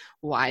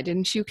why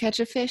didn't you catch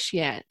a fish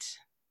yet?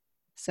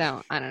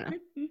 So I don't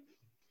know.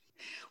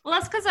 Well,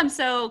 that's because I'm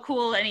so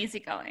cool and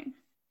easygoing.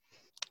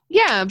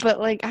 Yeah, but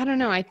like, I don't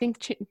know. I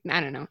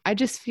don't know. I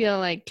just feel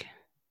like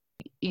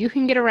you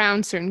can get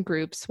around certain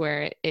groups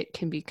where it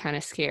can be kind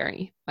of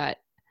scary, but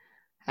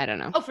I don't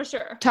know. Oh, for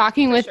sure.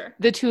 Talking with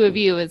the two of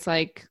you is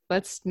like,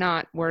 let's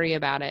not worry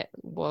about it.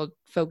 We'll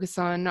focus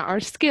on our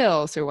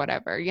skills or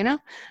whatever, I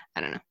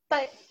don't know.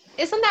 But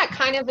isn't that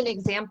kind of an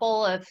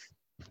example of,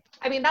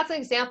 that's an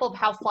example of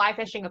how fly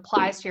fishing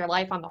applies to your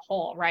life on the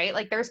whole, right?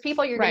 Like, there's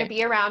people you're going to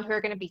be around who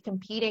are going to be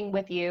competing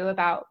with you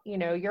about,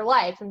 your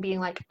life and being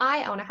like,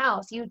 I own a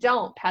house, you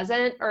don't,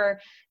 peasant. Or,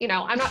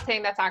 I'm not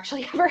saying that's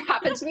actually ever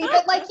happened to me,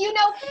 but like,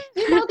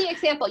 the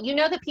example,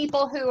 the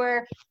people who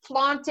are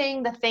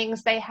flaunting the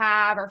things they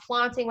have or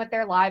flaunting what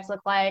their lives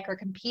look like or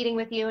competing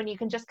with you. And you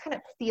can just kind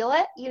of feel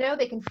it,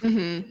 they can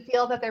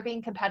feel that they're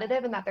being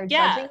competitive and that they're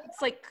judging.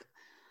 It's like,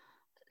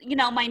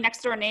 my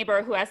next door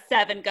neighbor who has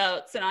 7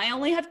 goats and I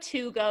only have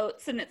 2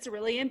 goats and it's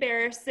really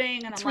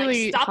embarrassing. And I'm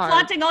really like, stop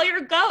flaunting all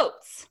your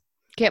goats.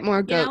 Get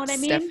more goats, what I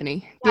mean?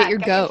 Stephanie. Yeah, get your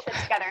goat. Your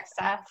shit together,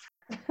 Steph.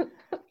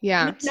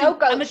 Yeah. No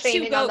goat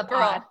shaming on the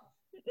pod.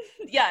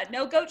 Yeah,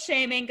 no goat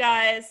shaming,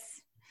 guys.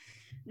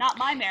 Not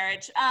my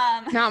marriage.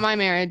 Not my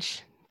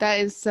marriage. That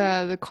is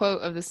the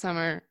quote of the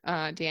summer,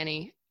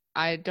 Danny.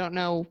 I don't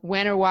know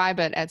when or why,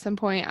 but at some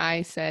point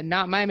I said,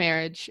 not my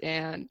marriage,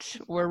 and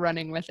we're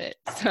running with it.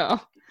 So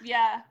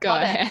yeah, go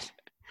ahead.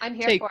 I'm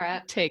here for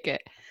it. Take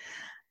it.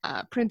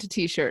 Print a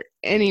t-shirt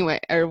anyway,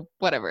 or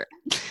whatever.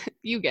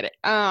 You get it.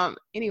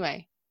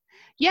 Anyway,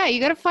 yeah,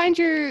 you gotta find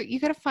your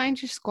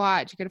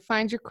squad. You gotta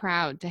find your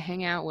crowd to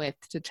hang out with,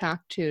 to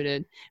talk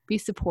to be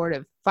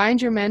supportive.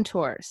 Find your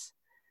mentors.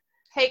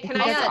 Hey,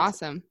 that's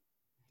awesome.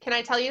 Can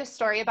I tell you a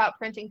story about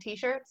printing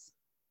t-shirts?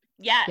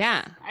 Yes.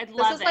 Yeah. I'd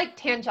love it. This is like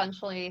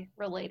tangentially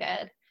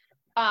related.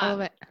 Love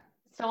it.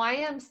 So I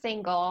am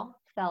single,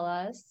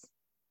 fellas.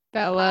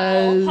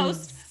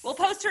 We'll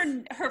post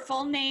her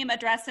full name,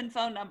 address, and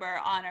phone number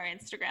on our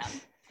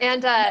Instagram.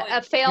 And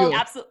a failed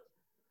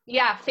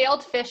Yeah,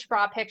 failed fish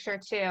bra picture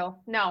too.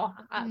 No,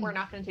 we're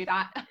not going to do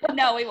that.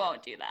 No, we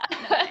won't do that. No,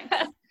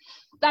 thanks.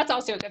 That's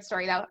also a good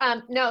story though.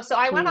 No, so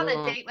I went on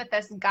a date with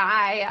this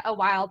guy a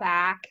while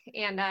back,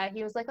 and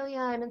he was like, "Oh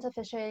yeah, I'm into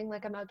fishing,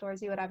 like I'm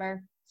outdoorsy,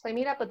 whatever." So I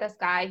meet up with this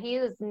guy. He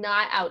is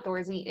not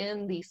outdoorsy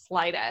in the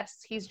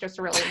slightest. He's just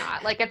really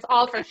not. Like it's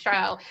all for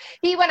show.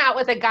 He went out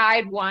with a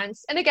guide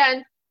once, and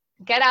again,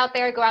 get out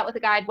there, go out with a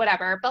guide,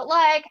 whatever. But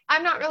like,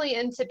 I'm not really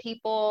into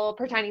people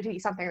pretending to be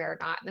something they're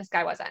not. And this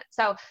guy wasn't.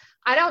 So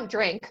I don't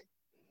drink.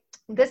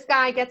 This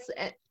guy gets,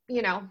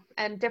 you know,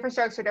 and different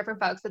strokes for different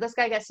folks. But this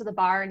guy gets to the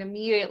bar and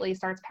immediately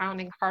starts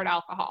pounding hard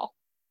alcohol.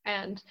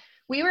 And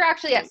we were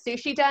actually at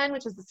Sushi Den,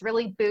 which is this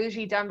really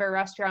bougie Denver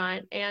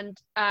restaurant, and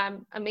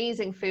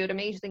amazing food,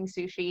 amazing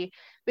sushi.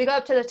 We go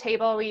up to the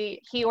table.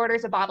 He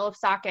orders a bottle of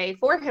sake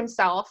for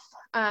himself,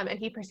 and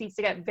he proceeds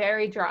to get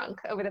very drunk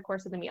over the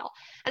course of the meal.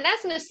 And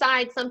as an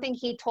aside, something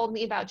he told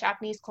me about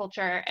Japanese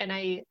culture, and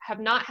I have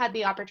not had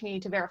the opportunity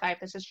to verify if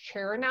this is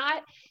true or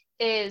not,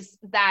 is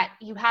that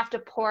you have to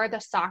pour the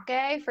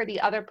sake for the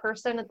other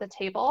person at the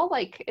table.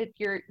 Like if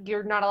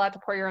you're not allowed to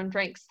pour your own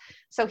drinks.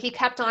 So he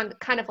kept on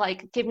kind of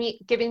like giving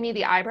me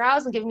the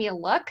eyebrows and giving me a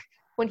look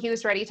when he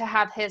was ready to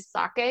have his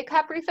sake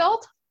cup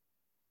refilled.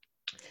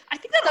 I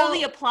think that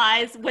only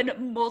applies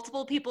when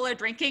multiple people are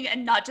drinking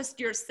and not just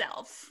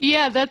yourself.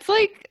 Yeah, that's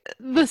like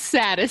the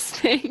saddest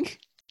thing.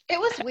 It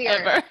was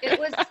weird. Ever.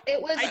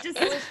 It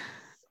was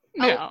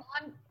No.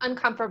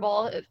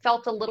 uncomfortable. It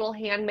felt a little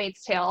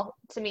Handmaid's Tale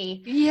to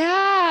me.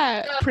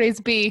 Yeah. Praise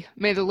be.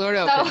 May the Lord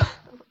open.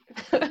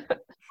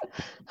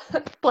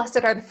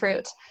 Blessed are the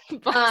fruit.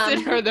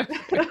 Blessed are the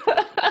fruit.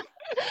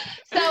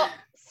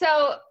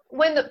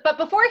 But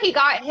before he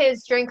got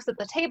his drinks at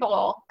the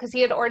table, because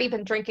he had already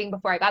been drinking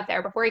before I got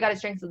there, before he got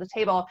his drinks at the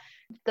table,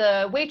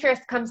 the waitress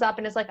comes up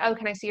and is like, "Oh,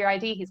 can I see your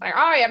ID?" He's like,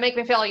 "Oh yeah, make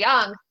me feel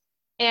young."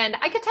 And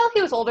I could tell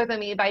he was older than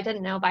me, but I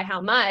didn't know by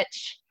how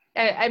much.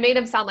 I made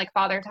him sound like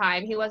Father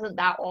Time. He wasn't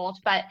that old,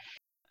 but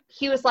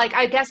he was like,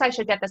 "I guess I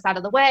should get this out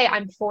of the way.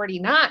 I'm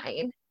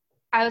 49.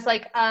 I was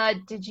like,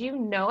 "Did you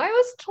know I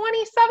was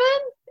 27?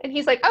 And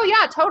he's like, "Oh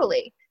yeah,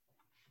 totally."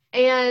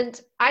 And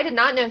I did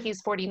not know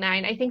he's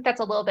 49. I think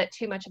that's a little bit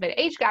too much of an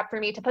age gap for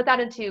me. To put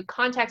that into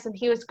context, and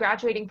he was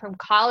graduating from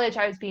college,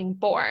 I was being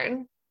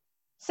born.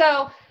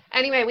 So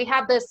anyway, we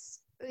have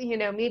this, you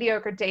know,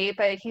 mediocre date,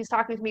 but he's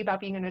talking to me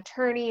about being an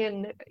attorney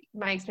and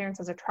my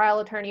experience as a trial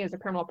attorney, as a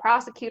criminal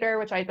prosecutor,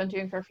 which I'd been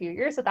doing for a few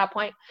years at that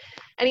point.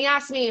 And he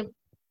asked me,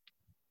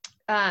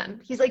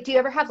 he's like, "Do you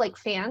ever have like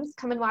fans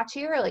come and watch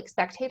you, or like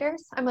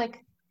spectators?" I'm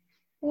like,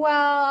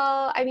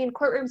 "Well, I mean,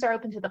 courtrooms are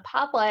open to the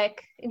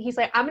public." And he's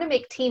like, "I'm going to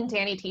make Team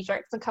Danny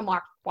t-shirts and come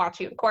watch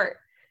you in court."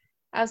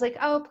 I was like,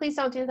 "Oh, please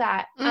don't do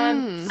that."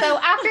 So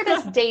after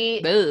this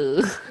date,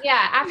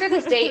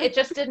 it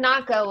just did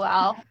not go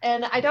well.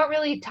 And I don't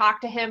really talk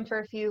to him for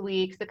a few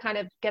weeks. It kind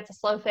of gets a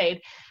slow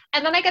fade.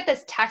 And then I get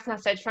this text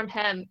message from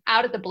him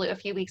out of the blue a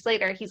few weeks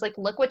later. He's like,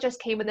 "Look what just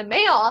came in the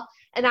mail."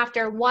 And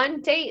after one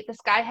date, this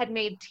guy had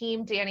made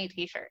Team Danny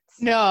t-shirts.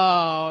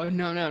 No. Do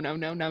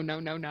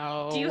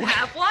you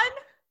have one?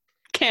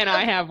 Can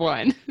I have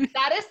one?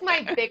 That is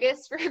my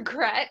biggest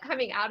regret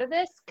coming out of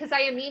this, because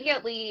I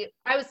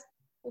was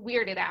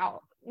weirded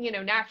out, you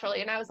know,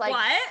 naturally. And I was like,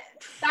 "What?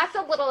 That's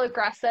a little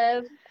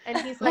aggressive." And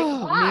he's like,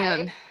 Oh, "Why?"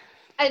 man.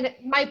 And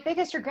my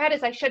biggest regret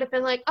is I should have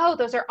been like, "Oh,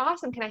 those are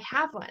awesome. Can I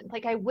have one?"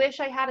 Like, I wish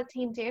I had a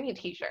Team Danny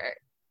t-shirt.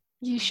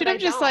 You should But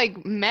have I just don't.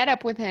 like met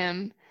up with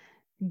him,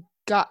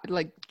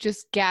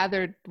 just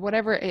gathered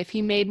whatever. If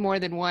he made more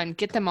than one,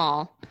 get them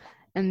all,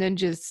 and then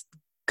just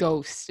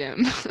ghost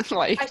him.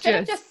 Like I should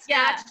have just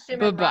snatched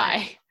him and run.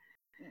 bye-bye.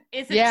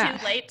 Is it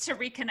too late to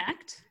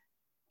reconnect?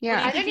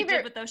 Yeah. What do you think he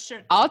did with those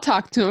shirts? I'll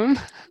talk to him.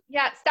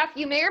 Yeah, Steph,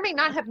 you may or may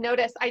not have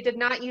noticed I did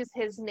not use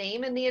his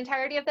name in the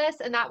entirety of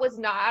this, and that was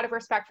not out of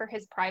respect for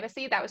his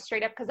privacy. That was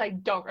straight up because I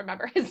don't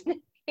remember his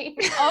name.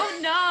 Oh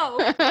no.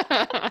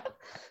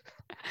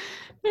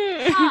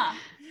 Huh.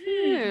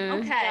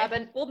 Okay.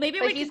 Yeah, well, maybe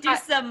but we he's could do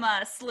got- some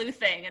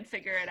sleuthing and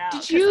figure it out. Did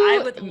 'cause you-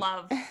 I would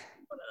love.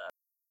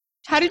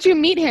 How did you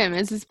meet him?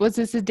 Was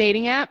this a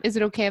dating app? Is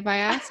it okay if I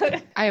ask?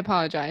 I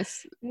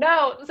apologize.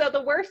 No, so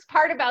the worst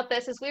part about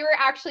this is we were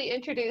actually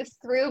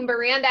introduced through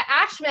Miranda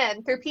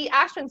Ashman, through Pete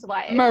Ashman's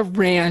wife.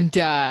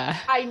 Miranda.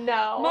 I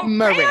know.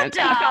 Miranda.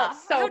 She felt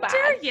so How bad.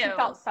 dare She you?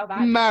 felt so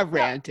bad.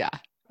 Miranda.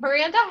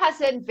 Miranda has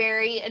been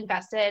very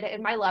invested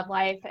in my love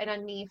life and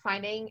in me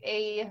finding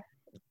a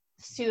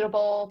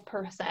suitable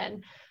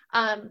person.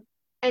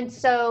 And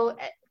so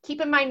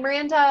keep in mind,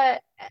 Miranda,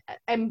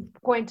 I'm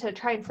going to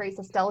try and phrase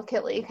this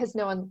delicately because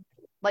no one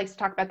likes to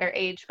talk about their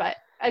age, but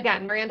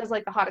again, Miranda's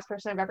like the hottest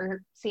person I've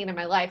ever seen in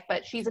my life,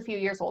 but she's a few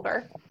years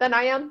older than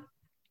I am.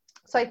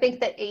 So I think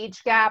the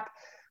age gap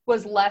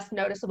was less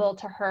noticeable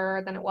to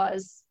her than it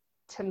was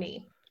to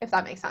me, if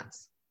that makes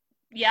sense.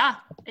 Yeah,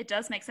 it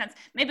does make sense.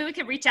 Maybe we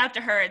could reach out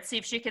to her and see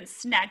if she can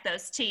snag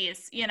those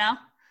teas, you know?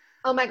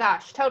 Oh my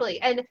gosh, totally.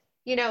 And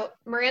you know,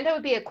 Miranda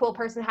would be a cool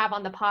person to have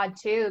on the pod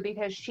too,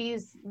 because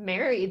she's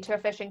married to a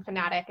fishing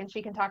fanatic and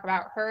she can talk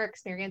about her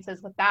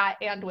experiences with that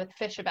and with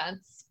fish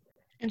events.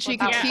 And she what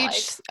could that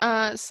was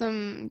teach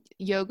some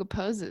yoga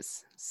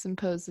poses, some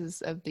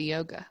poses of the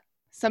yoga,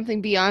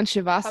 something beyond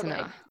Shavasana.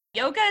 Totally.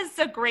 Yoga is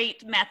a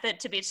great method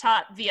to be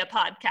taught via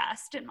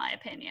podcast, in my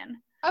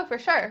opinion. Oh, for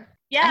sure.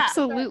 Yeah.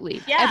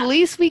 Absolutely. Yeah. At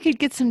least we could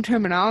get some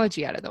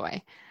terminology out of the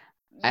way.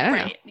 I don't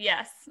know.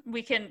 Yes.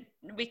 We can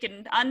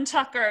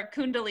untuck our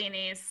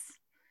kundalinis.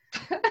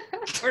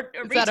 Or Is that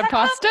a retuck them?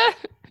 pasta?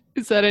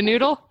 Is that a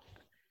noodle?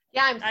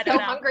 Yeah, I'm I so don't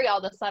know. hungry all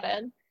of a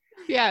sudden.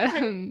 Yeah.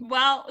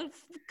 Well,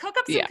 cook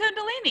up some Yeah.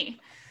 kundalini.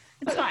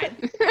 It's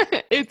fine.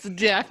 It's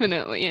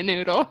definitely a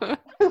noodle.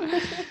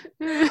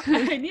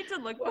 I need to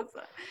look this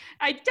up.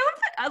 I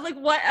don't like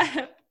what.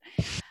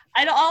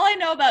 All I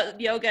know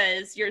about yoga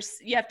is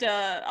you have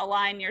to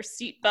align your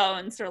seat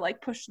bones or like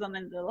push them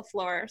into the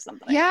floor or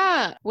something.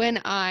 Yeah.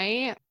 When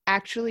I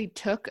actually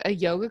took a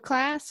yoga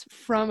class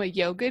from a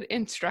yoga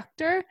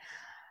instructor,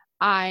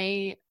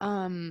 I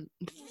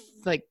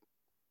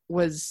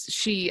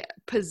she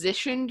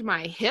positioned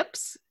my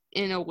hips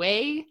in a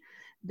way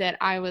that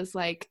I was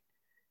like,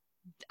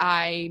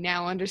 I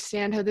now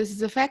understand how this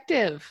is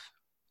effective.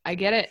 I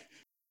get it.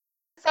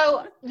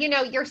 So,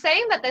 you're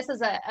saying that this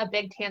is a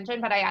big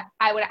tangent, but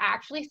I would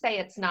actually say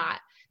it's not,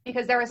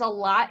 because there is a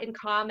lot in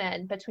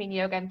common between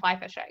yoga and fly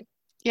fishing.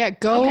 Yeah,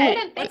 go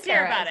Okay, let's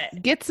hear about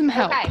it. get some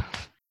help. Okay.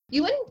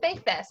 You wouldn't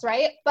think this,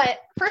 right? But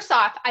first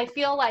off, I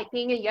feel like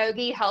being a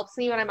yogi helps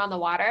me when I'm on the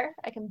water.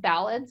 I can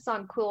balance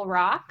on cool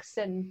rocks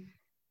and,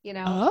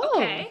 Oh,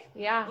 Okay.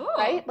 yeah, Ooh,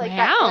 right? Like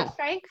that core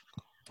strength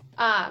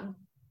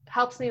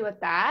helps me with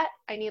that.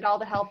 I need all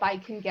the help I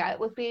can get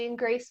with being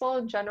graceful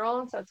in general,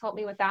 and so it's helped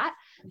me with that.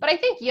 But I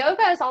think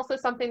yoga is also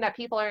something that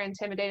people are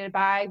intimidated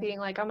by, being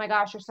like, oh my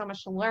gosh, there's so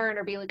much to learn,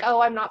 or being like, oh,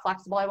 I'm not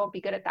flexible, I won't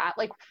be good at that.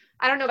 Like,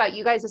 I don't know about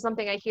you guys, is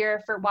something I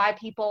hear for why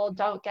people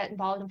don't get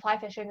involved in fly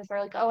fishing is they're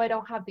like, oh, I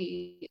don't have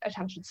the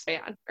attention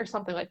span or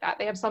something like that.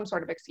 They have some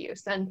sort of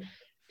excuse. And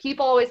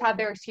people always have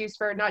their excuse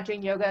for not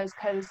doing yoga is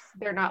because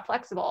they're not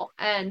flexible.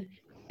 And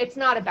it's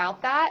not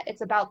about that.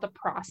 It's about the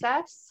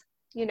process.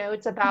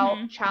 It's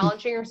about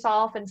challenging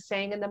yourself and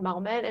staying in the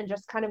moment and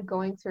just kind of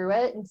going through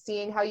it and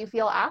seeing how you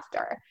feel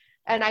after.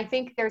 And I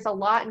think there's a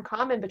lot in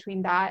common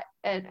between that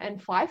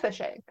and fly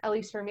fishing, at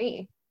least for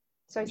me.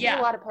 So I see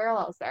a lot of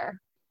parallels there.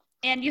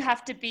 And you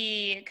have to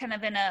be kind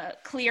of in a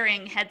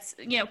clearing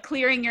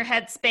your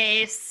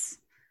headspace,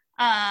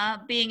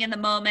 being in the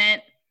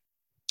moment.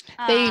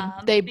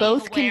 They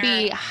both aware. can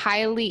be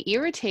highly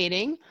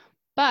irritating,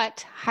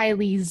 but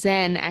highly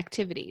zen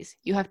activities.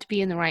 You have to be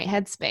in the right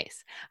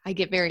headspace. I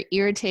get very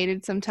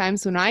irritated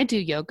sometimes when I do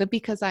yoga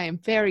because I am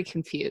very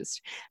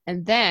confused.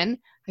 And then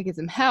I get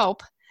some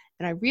help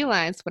and I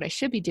realize what I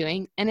should be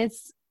doing, and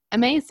it's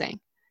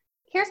amazing.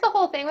 Here's the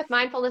whole thing with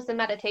mindfulness and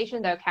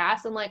meditation though,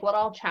 Cass, and like what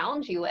I'll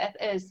challenge you with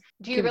is,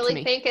 do you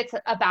really think it's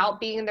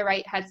about being in the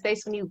right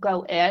headspace when you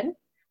go in?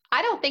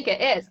 I don't think it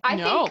is. I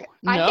think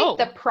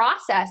the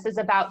process is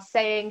about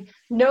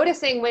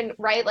noticing when,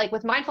 right? Like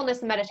with mindfulness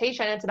and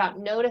meditation, it's about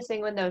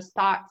noticing when those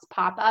thoughts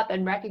pop up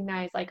and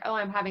recognize like, oh,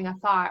 I'm having a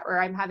thought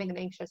or I'm having an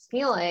anxious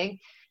feeling,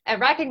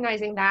 and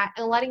recognizing that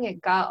and letting it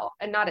go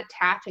and not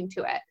attaching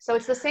to it. So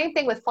it's the same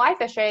thing with fly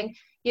fishing.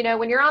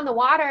 When you're on the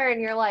water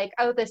and you're like,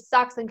 oh, this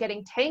sucks, I'm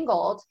getting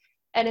tangled.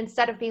 And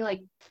instead of being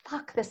like,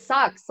 fuck, this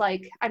sucks,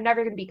 like, I'm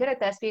never going to be good at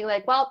this, being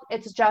like, well,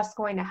 it's just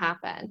going to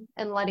happen,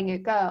 and letting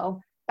it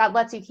go. That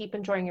lets you keep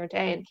enjoying your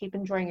day and keep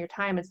enjoying your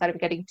time instead of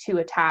getting too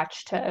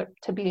attached to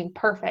being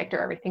perfect or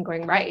everything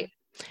going right.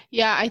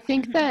 Yeah, I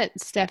think that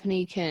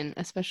Stephanie can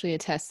especially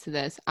attest to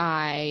this.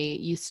 I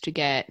used to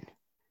get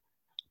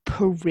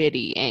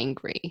pretty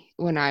angry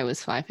when I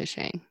was fly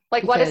fishing.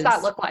 Like, what does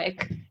that look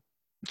like?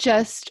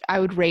 I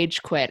would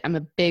rage quit. I'm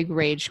a big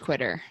rage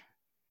quitter,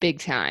 big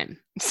time.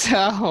 So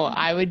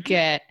I would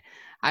get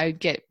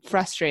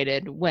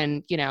frustrated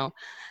when,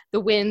 the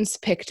winds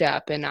picked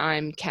up and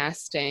I'm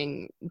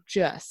casting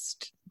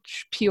just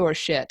pure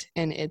shit.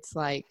 And it's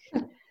like,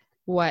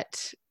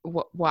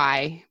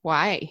 why,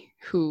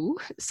 who?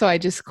 So I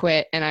just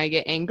quit and I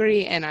get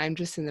angry and I'm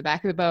just in the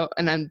back of the boat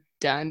and I'm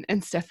done.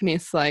 And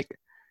Stephanie's like,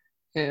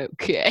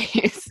 okay.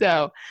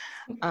 So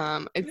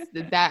it's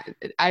that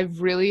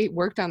I've really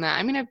worked on that.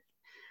 I mean,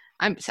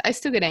 I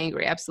still get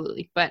angry,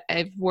 absolutely, but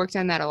I've worked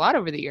on that a lot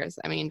over the years.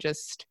 I mean,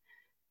 just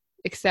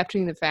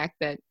accepting the fact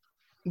that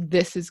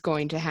this is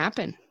going to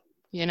happen,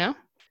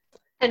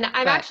 And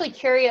I'm actually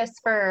curious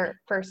for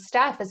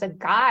Steph as a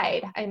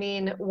guide. I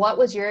mean, what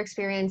was your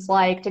experience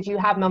like? Did you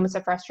have moments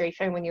of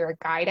frustration when you were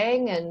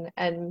guiding,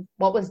 and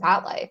what was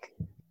that like?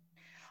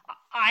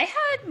 I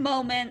had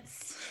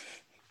moments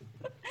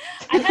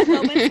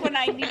when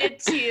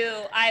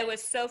I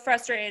was so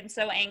frustrated and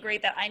so angry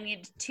that I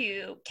needed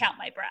to count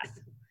my breath.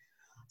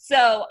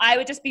 So I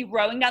would just be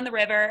rowing down the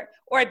river,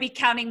 or I'd be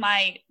counting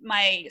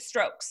my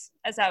strokes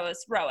as I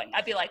was rowing.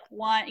 I'd be like,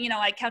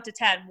 I'd count to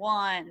 10,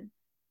 1,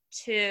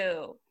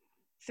 2,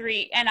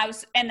 3, and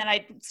then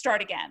I'd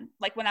start again,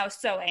 like when I was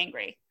so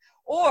angry.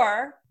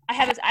 Or I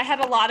had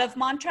a lot of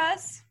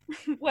mantras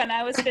when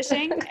I was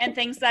fishing and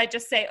things that I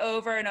just say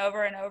over and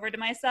over and over to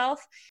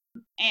myself.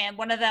 And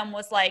one of them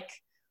was like,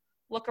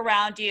 look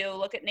around you,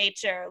 look at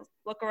nature,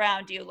 look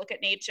around you, look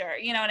at nature.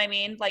 You know what I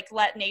mean? Like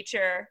let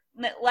nature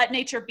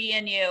be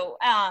in you.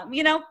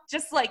 You know,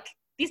 just like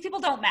these people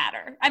don't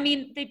matter. I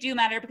mean, they do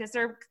matter because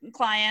they're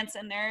clients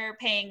and they're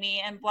paying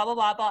me and blah, blah,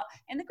 blah, blah.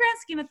 In the grand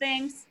scheme of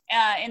things,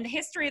 in the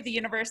history of the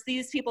universe,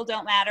 these people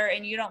don't matter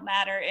and you don't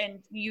matter. And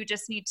you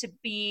just need to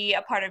be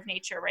a part of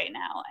nature right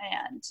now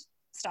and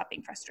stop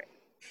being frustrated.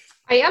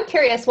 I am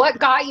curious, what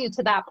got you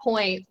to that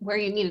point where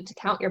you needed to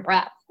count your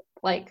breath?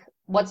 Like,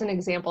 what's an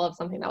example of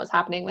something that was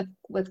happening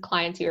with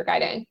clients you were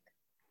guiding?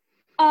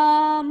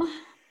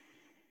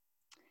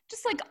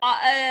 Just like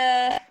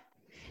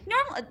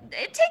normal.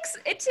 It takes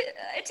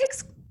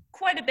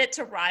quite a bit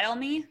to rile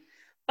me,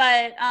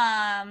 but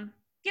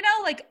you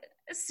know, like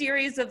a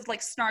series of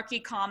like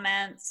snarky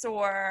comments,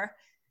 or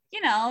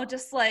you know,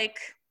 just like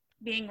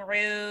being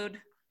rude,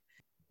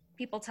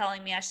 people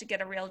telling me I should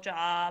get a real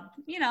job,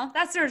 you know,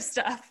 that sort of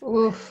stuff.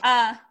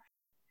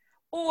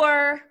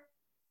 Or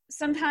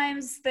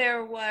sometimes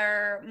there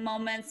were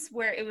moments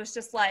where it was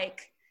just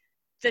like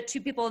the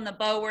two people in the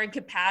boat were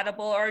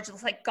incompatible or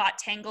just like got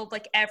tangled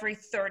like every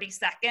 30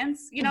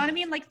 seconds. You know what I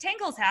mean? Like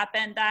tangles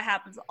happen. That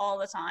happens all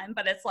the time.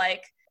 But it's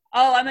like,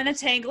 oh, I'm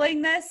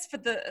untangling this for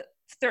the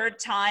third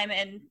time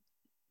in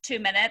 2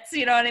 minutes.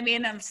 You know what I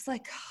mean? I'm just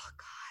like, oh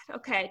God,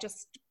 okay,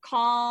 just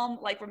calm,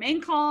 like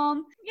remain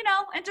calm, you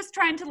know, and just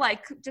trying to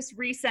like just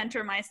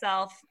recenter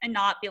myself and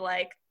not be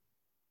like,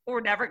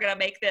 we're never going to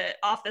make it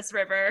off this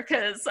river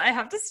because I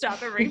have to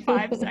stop every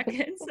 5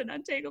 seconds and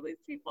untangle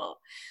these people.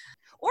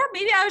 Or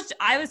maybe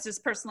I was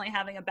just personally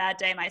having a bad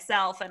day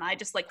myself and I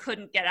just like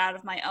couldn't get out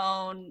of my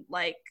own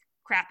like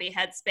crappy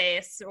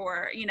headspace,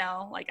 or, you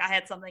know, like I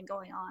had something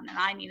going on and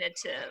I needed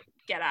to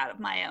get out of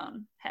my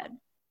own head.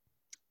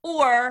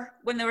 Or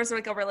when there was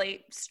like a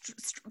really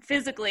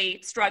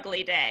physically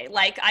struggly day,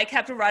 like I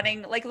kept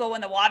running, like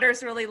when the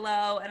water's really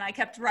low and I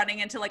kept running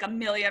into like a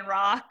million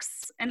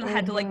rocks and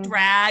had to like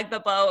drag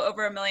the boat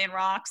over a million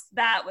rocks.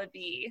 That would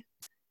be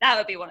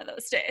one of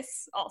those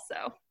days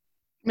also.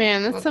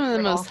 Man, that's some of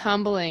the most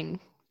humbling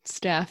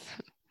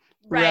stuff.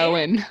 Right?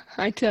 Rowing,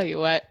 I tell you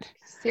what.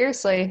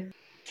 Seriously.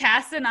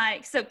 Cass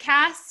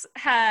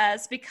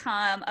has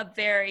become a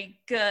very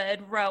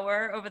good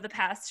rower over the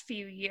past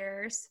few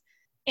years.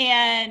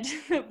 And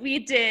we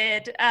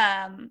did,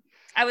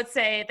 I would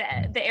say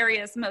that the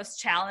area's most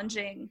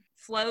challenging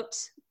float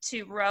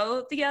to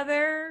row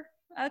together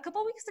a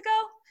couple weeks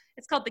ago.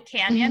 It's called the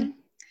Canyon. Mm-hmm.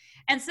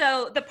 And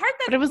so the part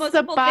that but it was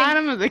the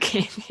bottom of the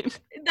canyon.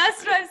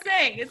 That's what I'm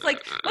saying. It's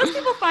like most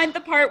people find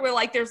the part where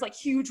like there's like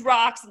huge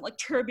rocks and like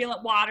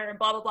turbulent water and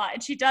blah blah blah,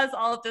 and she does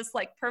all of this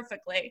like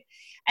perfectly.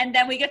 And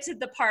then we get to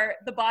the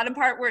bottom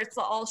part where it's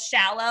all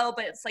shallow,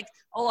 but it's like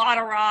a lot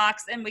of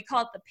rocks, and we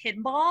call it the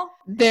pinball.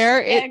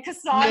 No.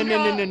 It's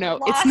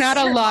not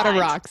a lot of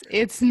rocks.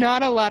 It's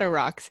not a lot of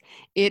rocks.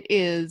 It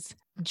is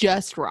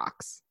just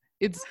rocks.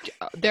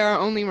 There are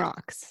only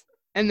rocks,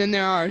 and then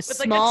there are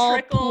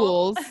small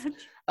pools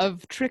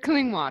of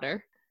trickling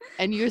water,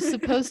 and you're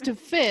supposed to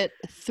fit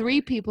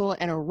 3 people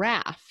and a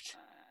raft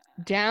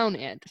down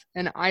it.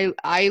 And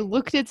I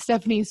looked at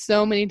Stephanie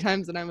so many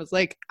times and I was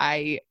like,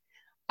 I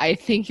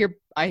think you're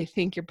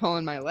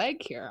pulling my leg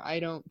here. I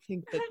don't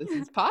think that this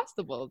is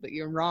possible, that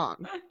you're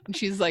wrong. And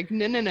she's like,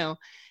 no,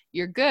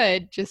 you're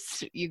good.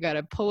 Just, you got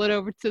to pull it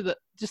over to the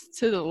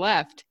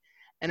left.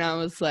 And I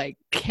was like,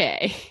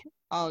 okay,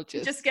 I'll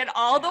just get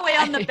all the way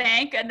on the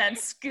bank and then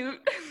scoot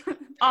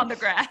on the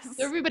grass.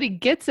 So everybody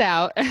gets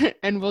out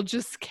and we'll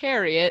just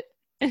carry it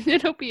and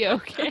it'll be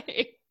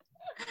okay.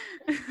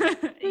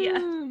 Yeah.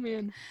 Oh,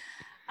 man.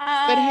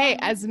 But hey,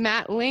 as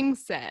Matt Ling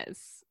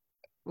says,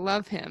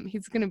 love him.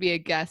 He's going to be a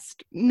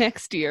guest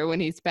next year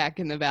when he's back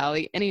in the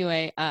Valley.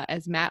 Anyway,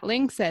 as Matt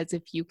Ling says,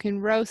 if you can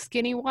row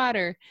skinny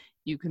water,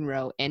 you can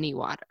row any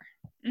water.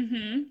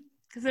 Mm-hmm.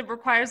 Because it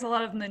requires a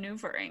lot of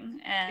maneuvering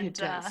and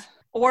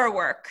oar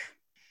work.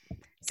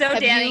 So,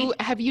 Danny,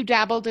 have you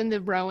dabbled in the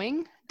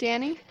rowing,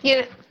 Danny?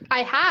 Yeah,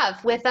 I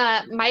have with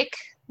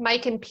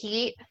Mike and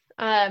Pete.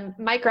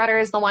 Mike Rutter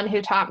is the one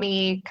who taught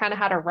me kind of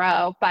how to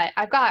row, but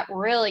I've got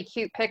really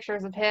cute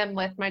pictures of him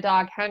with my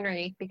dog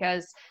Henry,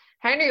 because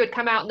Henry would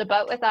come out in the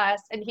boat with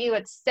us and he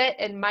would sit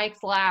in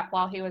Mike's lap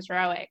while he was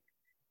rowing.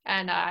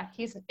 And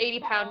he's an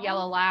 80-pound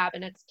yellow lab,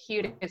 and it's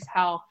cute as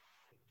hell.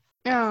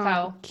 Oh,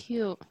 so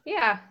cute.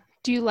 Yeah.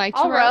 Do you like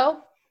to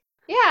row?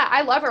 Yeah,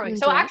 I love rowing.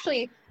 So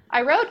actually,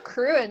 I rowed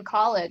crew in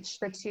college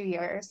for 2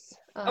 years.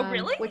 Oh,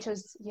 really? Which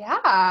is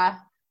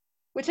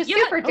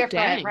super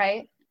different,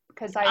 right?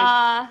 Because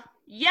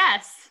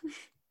yes.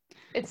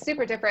 It's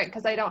super different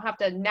because I don't have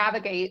to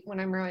navigate when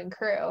I'm rowing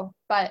crew.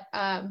 But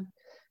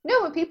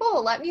no, when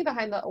people let me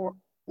behind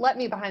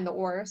the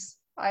oars,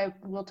 I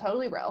will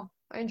totally row.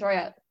 I enjoy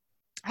it.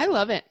 I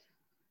love it.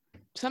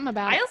 Something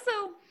about it.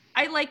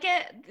 I like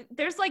it.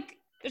 There's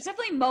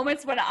definitely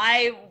moments when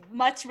I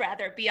much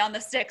rather be on the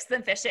sticks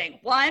than fishing.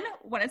 1,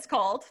 when it's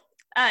cold.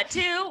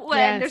 2,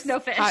 when there's no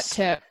fish. Hot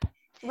tip.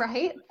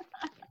 Right?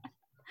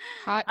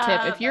 Hot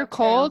tip. If you're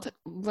cold,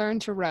 learn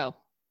to row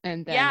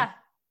and then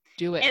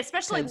do it. And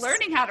especially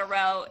learning how to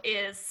row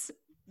is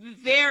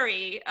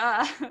very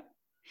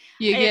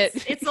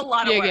It's a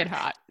lot of you work. get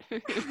hot.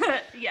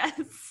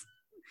 Yes.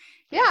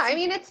 Yeah, I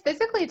mean, it's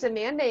physically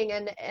demanding,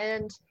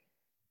 and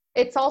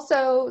it's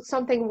also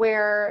something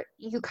where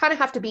you kind of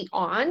have to be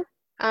on.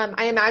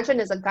 I imagine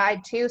as a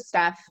guide too,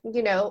 Steph,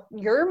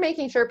 you're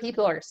making sure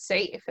people are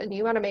safe and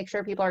you want to make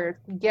sure people are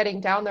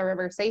getting down the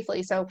river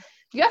safely. So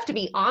you have to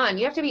be on,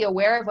 you have to be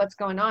aware of what's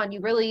going on.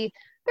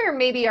 There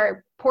maybe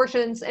are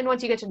portions, and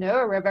once you get to know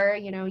a river,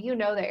 you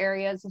know the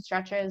areas and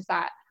stretches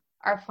that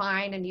are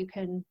fine and you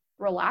can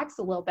relax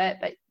a little bit,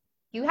 but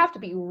you have to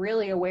be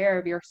really aware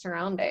of your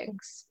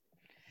surroundings.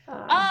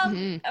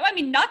 I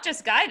mean, not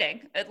just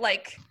guiding,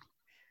 like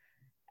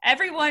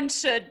everyone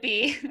should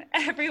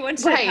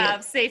Right.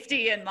 have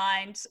safety in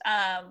mind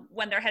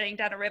when they're heading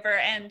down a river.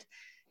 And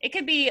it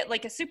could be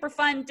like a super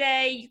fun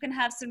day. You can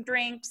have some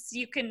drinks,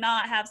 you can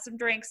not have some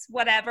drinks,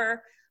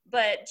 whatever.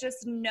 But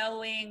just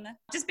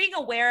being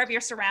aware of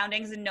your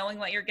surroundings and knowing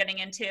what you're getting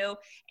into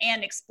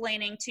and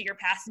explaining to your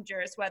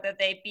passengers, whether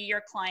they be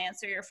your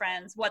clients or your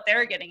friends, what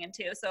they're getting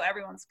into, so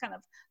everyone's kind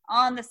of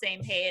on the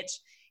same page,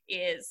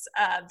 is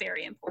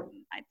very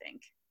important, I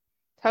think.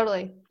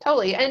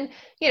 Totally. And,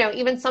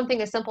 even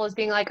something as simple as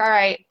being like, all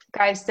right,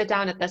 guys, sit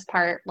down at this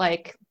part.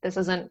 Like, this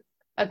isn't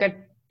a good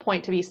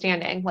point to be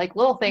standing. Like,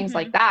 little things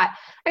like that.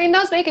 I mean,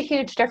 those make a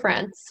huge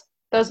difference.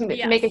 Those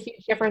make a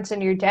huge difference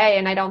in your day.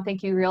 And I don't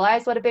think you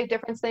realize what a big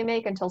difference they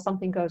make until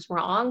something goes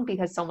wrong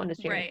because someone is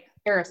being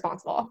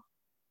irresponsible.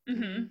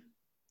 Mm-hmm.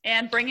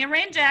 And bring a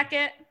rain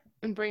jacket.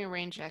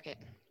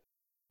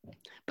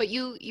 But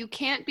you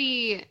can't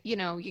be,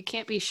 you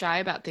can't be shy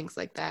about things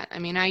like that. I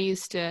mean, I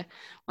used to,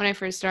 when I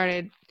first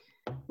started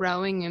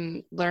rowing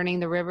and learning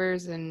the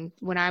rivers, and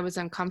when I was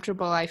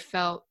uncomfortable, I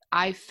felt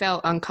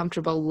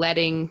uncomfortable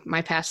letting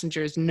my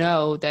passengers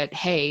know that,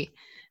 hey,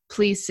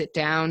 please sit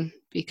down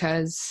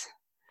because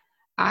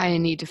I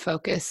need to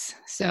focus.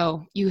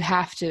 So you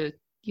have to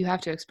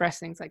express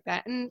things like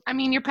that. And I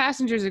mean, your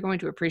passengers are going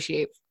to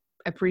appreciate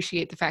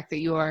the fact that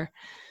you are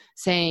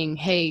saying,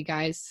 hey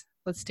guys,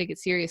 let's take it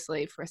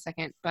seriously for a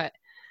second. But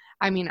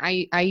I mean,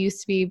 I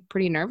used to be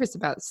pretty nervous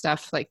about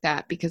stuff like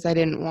that because I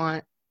didn't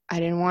want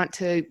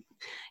to,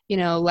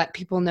 let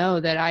people know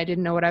that I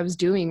didn't know what I was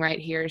doing right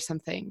here or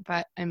something.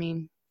 But I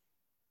mean,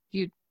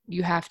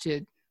 you have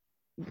to,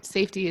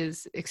 safety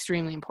is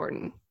extremely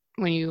important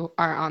when you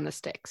are on the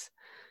sticks.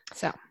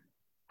 So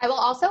I will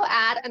also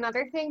add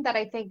another thing that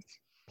I think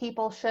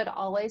people should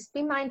always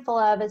be mindful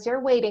of is your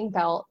wading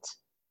belt.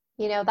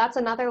 That's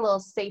another little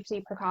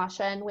safety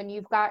precaution when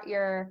you've got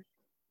your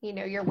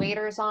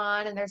waders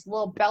on and there's a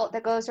little belt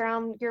that goes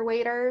around your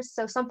waders.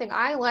 So something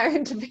I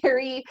learned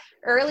very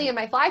early in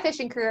my fly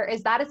fishing career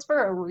is that it's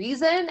for a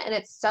reason, and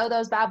it's so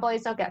those bad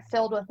boys don't get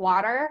filled with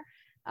water.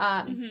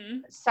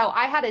 So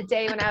I had a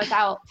day when I was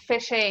out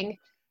fishing,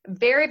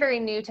 very, very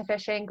new to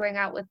fishing, going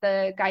out with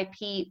the guy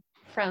Pete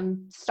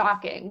from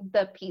stalking,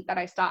 the Pete that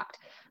I stalked.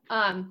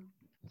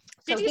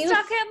 Did you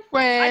stalk him?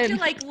 I feel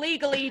like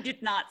legally you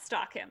did not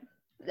stalk him.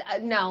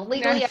 No,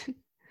 legally,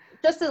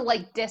 just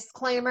a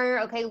disclaimer.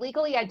 Okay,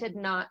 legally I did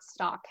not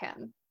stalk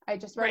him. I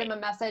just wrote him a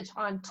message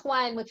on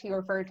Twen, which he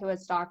referred to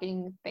as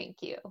stalking. Thank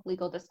you.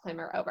 Legal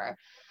disclaimer over.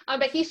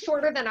 But he's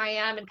shorter than I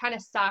am and kind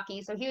of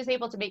stocky, so he was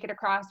able to make it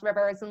across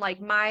rivers. And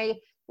my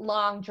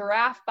long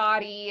giraffe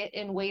body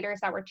in waders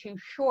that were too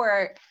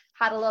short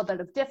had a little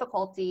bit of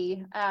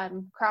difficulty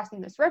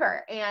crossing this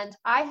river. And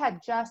I had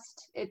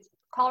it's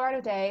Colorado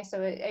day, so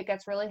it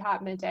gets really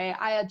hot midday.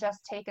 I had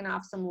just taken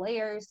off some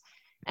layers,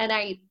 and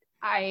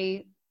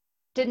I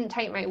didn't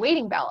tighten my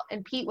wading belt.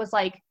 And Pete was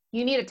like,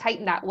 you need to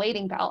tighten that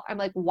wading belt. I'm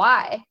like,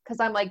 why? Because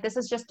I'm like, this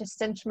is just to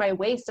cinch my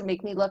waist and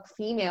make me look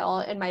female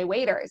in my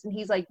waders. And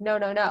he's like, no,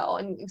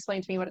 and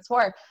explained to me what it's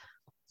for.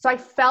 So I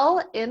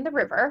fell in the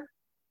river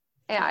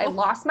and I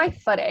lost my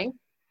footing,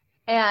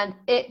 and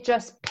it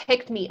just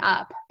picked me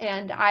up,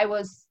 and I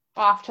was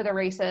off to the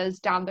races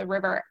down the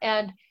river.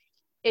 And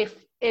if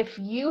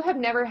you have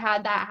never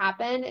had that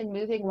happen in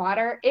moving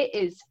water, it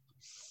is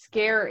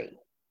scary.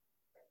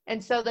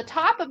 And so the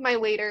top of my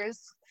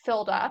waders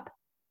filled up,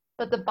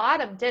 but the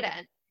bottom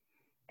didn't.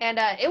 And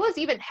it was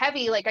even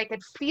heavy. I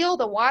could feel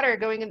the water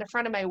going in the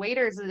front of my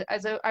waders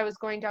as I was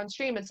going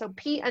downstream. And so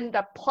Pete ended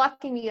up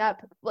plucking me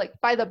up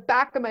by the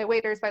back of my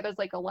waders by those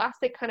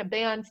elastic kind of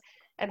bands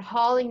and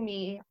hauling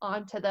me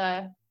onto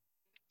the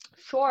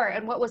shore.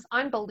 And what was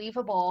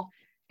unbelievable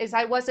is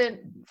I wasn't,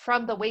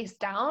 from the waist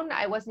down,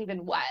 I wasn't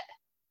even wet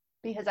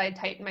because I had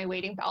tightened my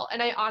wading belt.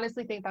 And I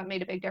honestly think that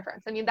made a big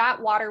difference. I mean,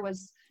 that water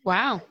was...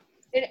 Wow.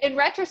 In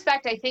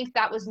retrospect, I think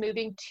that was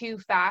moving too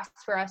fast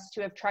for us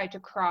to have tried to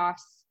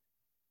cross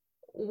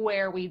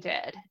where we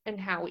did and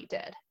how we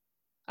did.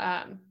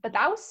 But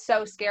that was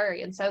so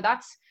scary. And so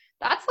that's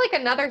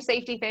another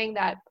safety thing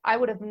that I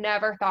would have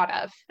never thought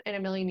of in a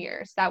million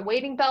years. That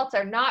wading belts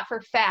are not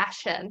for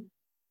fashion.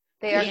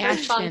 They are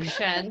for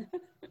function.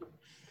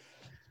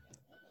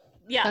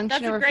 Yeah,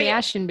 function over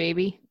fashion,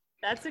 baby.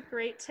 That's a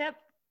great tip.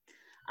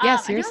 Yeah,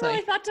 seriously. I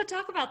never really thought to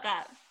talk about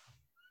that.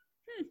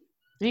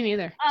 Me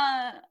neither.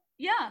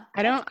 Yeah.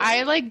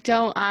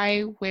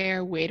 I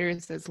wear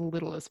waders as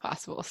little as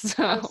possible.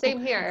 So same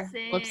here.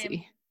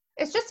 Whoopsie.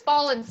 It's just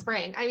fall and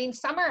spring. I mean,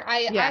 summer,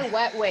 Yeah. I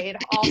wet wade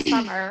all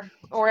summer,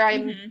 or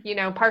I'm,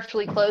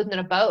 partially clothed in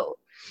a boat.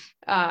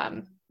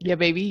 Yeah,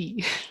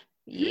 baby.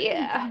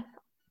 Yeah.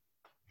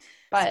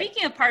 But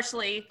speaking of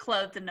partially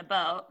clothed in a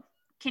boat,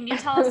 can you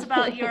tell us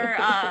about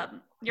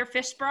your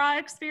fish bra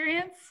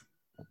experience?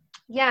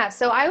 yeah,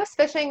 so I was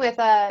fishing with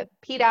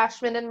Pete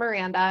Ashman and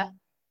Miranda.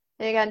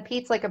 And again,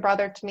 Pete's like a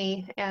brother to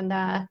me. And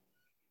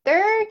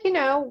there,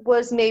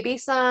 was maybe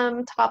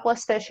some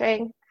topless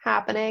fishing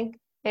happening.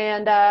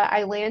 And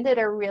I landed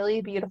a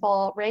really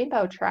beautiful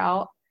rainbow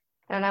trout.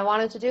 And I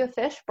wanted to do a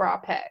fish bra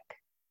pick.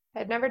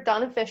 I'd never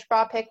done a fish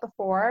bra pick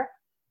before.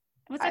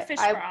 What's a fish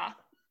bra?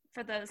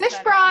 For those fish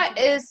bra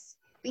is,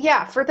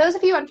 for those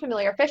of you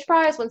unfamiliar, fish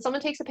bra is when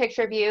someone takes a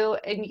picture of you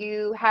and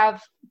you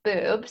have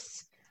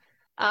boobs.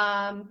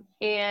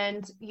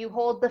 And you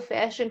hold the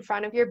fish in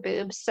front of your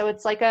boobs. So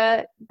it's like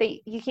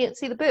you can't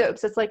see the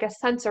boobs. It's like a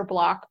sensor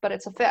block, but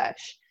it's a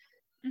fish.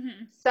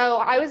 Mm-hmm. So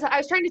I was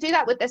trying to do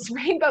that with this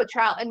rainbow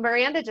trout, and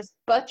Miranda just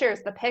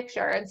butchers the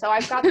picture. And so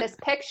I've got this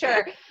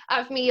picture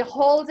of me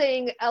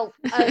holding a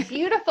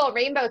beautiful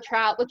rainbow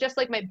trout with just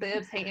like my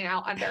boobs hanging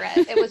out under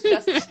it. It was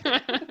just,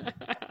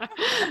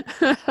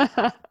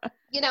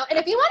 and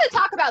if you want to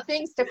talk about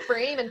things to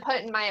frame and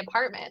put in my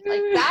apartment,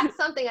 like that's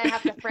something I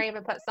have to frame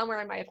and put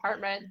somewhere in my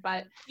apartment.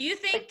 But do you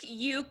think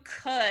you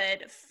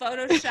could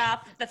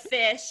Photoshop the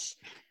fish,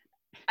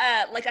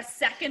 like a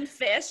second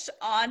fish,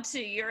 onto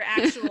your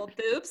actual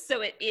boobs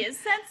so it is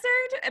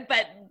censored?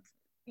 But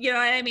you know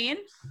what I mean?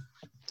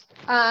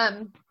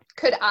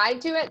 Could I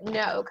do it?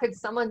 No. Could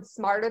someone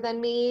smarter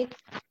than me?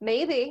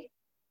 Maybe.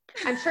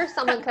 I'm sure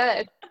someone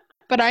could.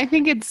 But I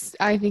think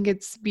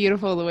it's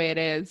beautiful the way it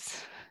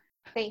is.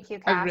 Thank you,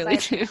 Cass. I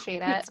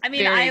appreciate it. I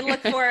mean, I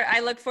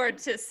look forward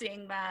to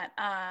seeing that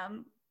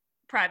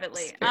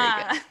privately.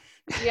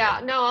 Yeah,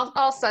 no,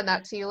 I'll send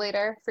that to you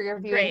later for your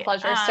viewing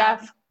pleasure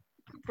stuff.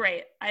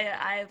 Great.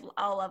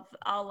 I'll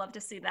love to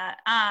see that.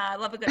 I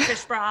love a good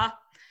fish bra.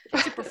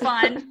 Super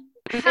fun.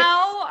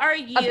 How are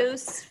you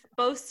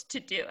supposed to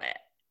do it?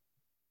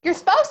 You're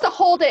supposed to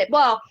hold it.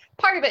 Well,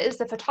 part of it is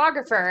the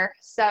photographer.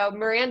 So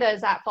Miranda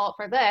is at fault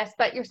for this,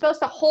 but you're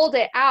supposed to hold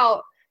it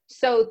out.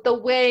 So the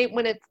way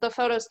when the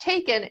photo's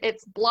taken,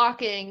 it's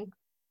blocking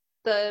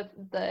the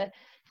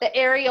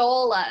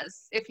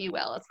areolas, if you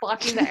will. It's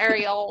blocking the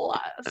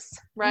areolas,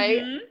 right?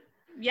 Mm-hmm.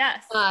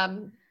 Yes.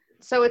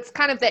 So it's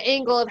kind of the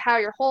angle of how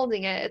you're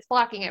holding it. It's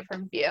blocking it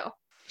from view.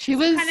 She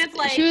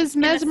was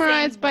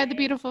mesmerized by the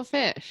beautiful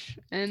fish,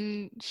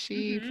 and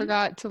she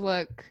forgot to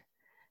look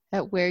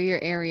at where your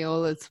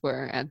areolas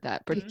were at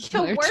that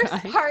particular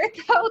time.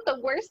 The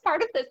worst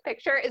part of this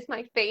picture is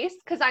my face,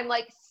 because I'm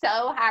like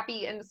so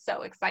happy and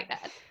so excited.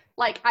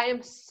 Like I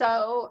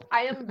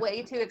am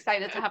way too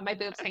excited to have my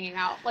boobs hanging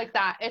out like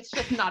that. It's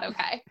just not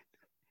okay.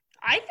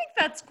 I think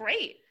that's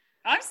great.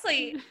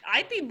 Honestly,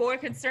 I'd be more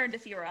concerned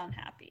if you were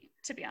unhappy,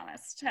 to be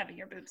honest, having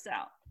your boobs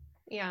out.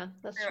 Yeah,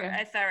 that's true.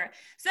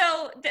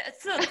 So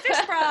the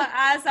fish bra,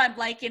 as I'm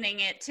likening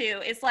it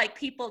to, is like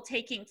people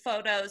taking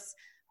photos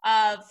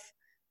of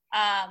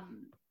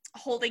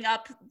holding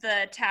up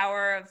the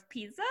Tower of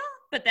Pisa,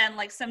 but then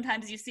like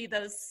sometimes you see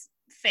those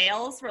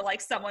fails where like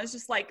someone's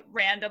just like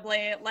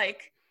randomly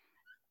like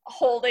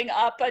holding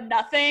up a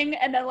nothing,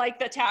 and then like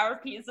the Tower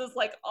of Pisa is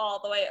like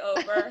all the way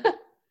over.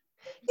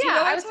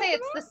 Yeah, I would say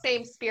it's the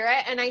same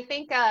spirit, and I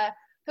think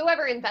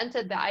whoever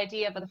invented the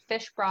idea of the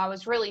fish bra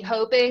was really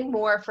hoping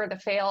more for the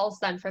fails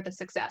than for the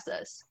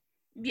successes.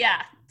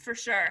 Yeah, for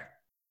sure.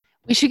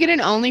 We should get an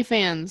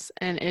OnlyFans,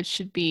 and it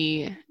should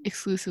be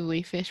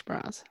exclusively fish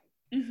bras.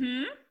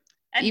 Mm-hmm.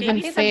 And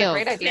even failed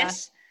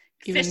fish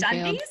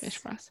undies? Fish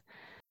bras.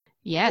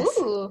 Yes.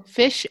 Ooh.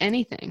 Fish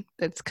anything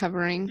that's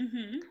covering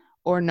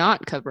or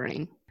not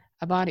covering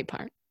a body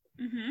part.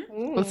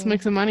 Mm-hmm. Let's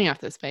make some money off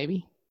this,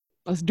 baby.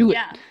 Let's do it.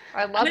 Yeah.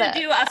 I love it. I'm going to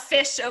do a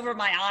fish over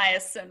my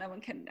eyes so no one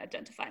can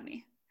identify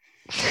me.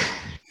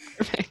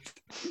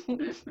 Perfect.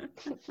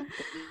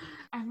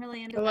 I'm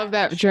really into I love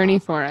that journey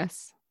for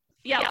us.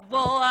 Yeah,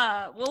 we'll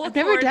look I've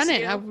never done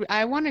it.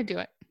 I want to do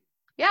it.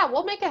 Yeah,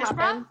 we'll make it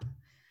happen.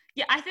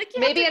 Yeah, I think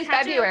maybe in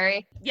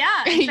February.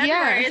 Yeah, in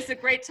February is a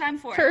great time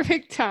for it.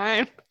 Perfect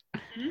time.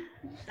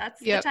 Mm-hmm. That's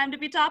the time to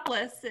be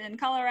topless in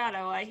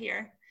Colorado, I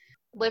hear.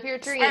 Live your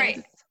dreams.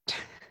 Right.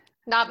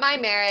 Not my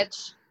marriage.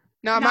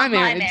 Not my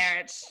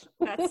marriage.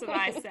 That's what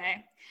I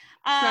say.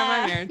 Not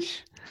my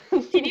marriage.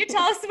 Can you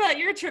tell us about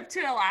your trip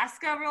to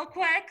Alaska real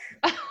quick?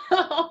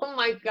 Oh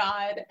my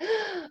God.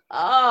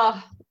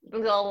 Oh,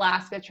 the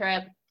Alaska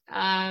trip.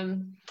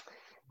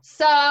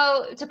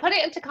 So to put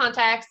it into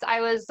context,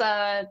 I was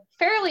a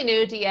fairly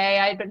new DA.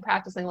 I'd been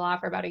practicing law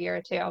for about a year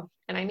or two,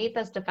 and I meet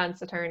this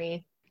defense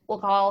attorney. We'll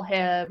call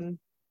him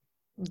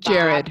Bob.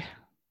 Jared.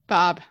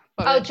 Bob.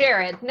 Oh,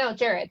 Jared. No,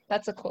 Jared.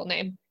 That's a cool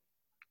name.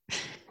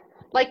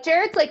 Like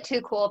Jared's like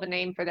too cool of a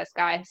name for this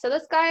guy. So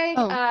this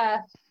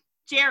guy,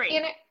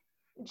 Jerry.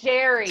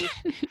 Jerry.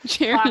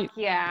 Jerry. Fuck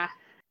yeah.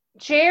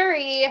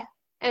 Jerry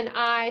And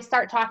I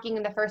start talking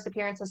in the First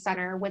Appearances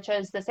Center, which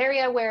is this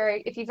area where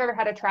if you've ever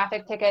had a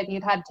traffic ticket and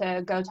you've had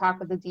to go talk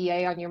with the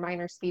DA on your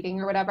minor speeding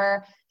or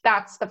whatever,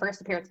 that's the First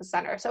Appearances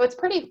Center. So it's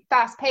pretty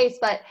fast paced,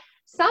 but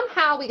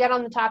somehow we get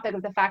on the topic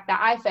of the fact that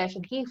I fish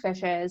and he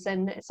fishes.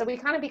 And so we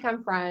kind of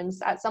become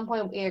friends. At some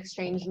point we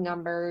exchanged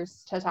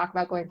numbers to talk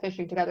about going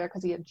fishing together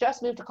because he had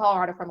just moved to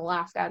Colorado from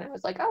Alaska. And I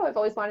was like, oh, I've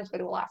always wanted to go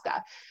to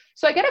Alaska.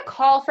 So I get a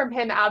call from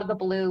him out of the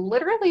blue,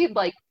 literally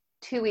like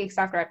 2 weeks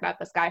after I've met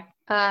this guy.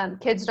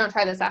 Kids, don't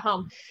try this at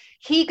home.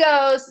 He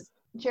goes,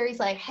 Jerry's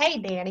like, hey,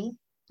 Danny,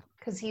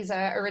 because he's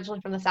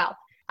originally from the South.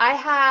 I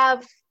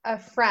have a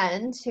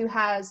friend who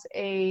has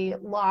a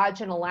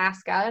lodge in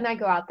Alaska, and I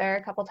go out there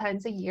a couple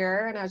times a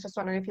year, and I was just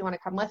wondering if you want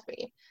to come with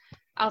me.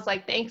 I was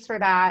like, thanks for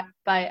that,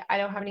 but I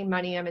don't have any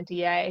money. I'm a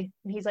DA.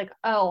 And he's like,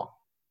 oh,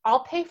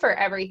 I'll pay for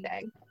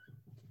everything.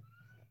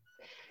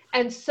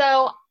 And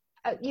so,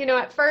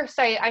 at first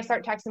I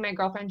start texting my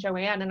girlfriend,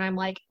 Joanne, and I'm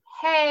like,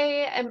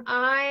 hey, am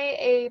I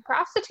a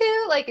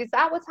prostitute? Like, is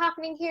that what's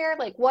happening here?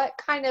 Like, what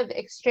kind of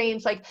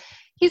exchange? Like,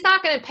 he's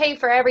not going to pay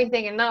for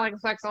everything and not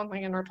expect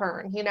something in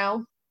return,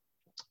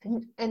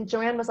 And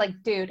Joanne was like,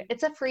 dude,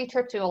 it's a free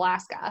trip to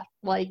Alaska.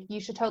 Like, you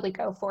should totally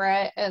go for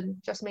it and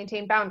just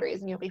maintain boundaries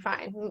and you'll be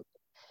fine.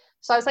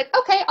 So I was like,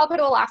 okay, I'll go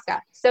to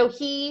Alaska. So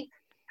he,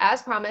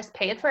 as promised,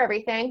 paid for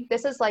everything.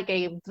 This is like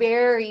a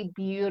very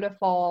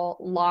beautiful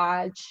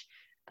lodge.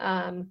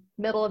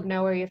 Middle of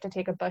nowhere. You have to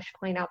take a bush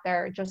plane out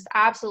there. Just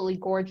absolutely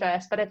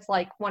gorgeous, but it's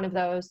like one of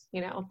those,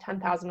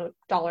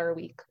 $10,000 a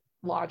week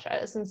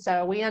lodges. And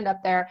so we end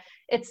up there.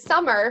 It's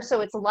summer,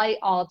 so it's light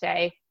all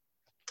day.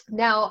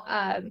 Now,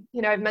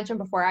 I've mentioned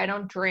before, I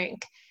don't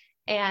drink,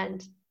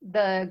 and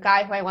the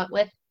guy who I went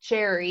with,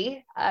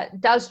 Jerry,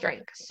 does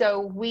drink.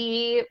 So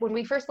when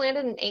we first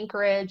landed in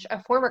Anchorage,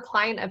 a former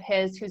client of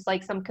his who's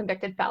like some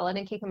convicted felon,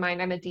 and keep in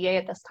mind I'm a DA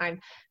at this time,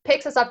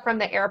 picks us up from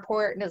the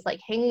airport and is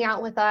like hanging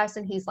out with us,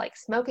 and he's like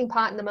smoking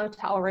pot in the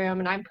motel room,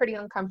 and I'm pretty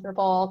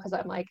uncomfortable because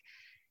I'm like,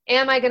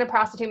 am I going to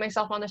prostitute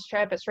myself on this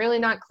trip? It's really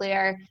not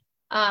clear.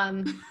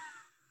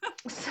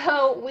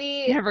 So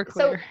Never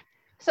clear.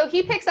 So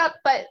he picks up,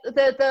 but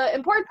the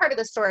important part of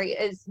the story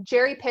is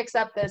Jerry picks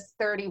up this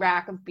 30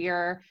 rack of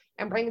beer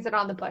and brings it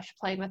on the bush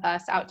plane with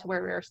us out to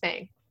where we were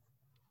staying.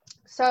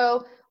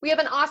 So we have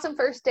an awesome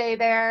first day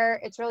there.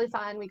 It's really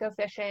fun. We go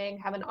fishing,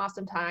 have an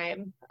awesome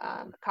time.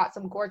 Caught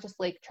some gorgeous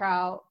lake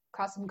trout,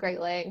 caught some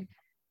grayling.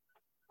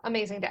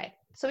 Amazing day.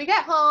 So we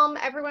get home,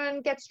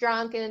 everyone gets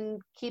drunk and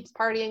keeps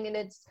partying, and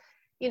it's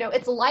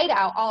light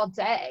out all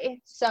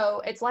day.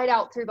 So it's light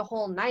out through the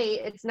whole night.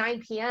 It's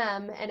 9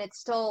 p.m. and it's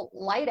still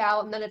light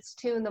out, and then it's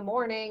 2 a.m.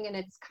 and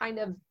it's kind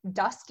of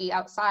dusky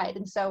outside.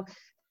 And so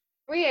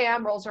 3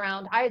 a.m. rolls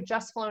around. I had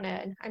just flown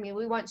in. I mean,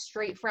 we went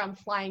straight from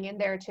flying in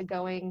there to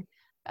going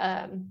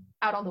out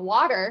on the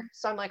water.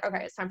 So I'm like,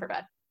 okay, it's time for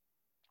bed.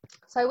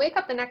 So I wake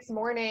up the next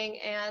morning,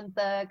 and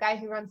the guy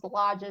who runs the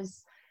lodge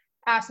is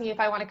asked me if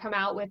I want to come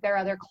out with their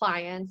other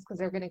clients because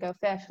they're going to go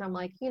fish. And I'm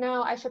like,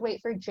 I should wait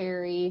for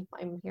Jerry.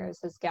 I'm here as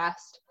his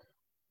guest.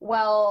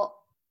 Well,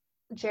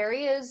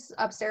 Jerry is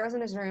upstairs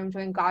in his room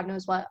doing God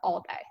knows what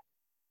all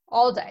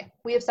day.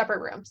 We have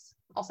separate rooms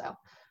also.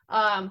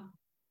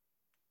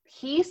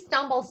 He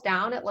stumbles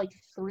down at like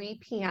 3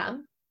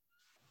 p.m.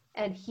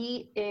 and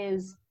he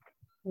is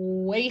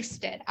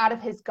wasted out of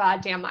his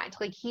goddamn mind.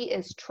 Like, he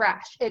is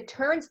trashed. It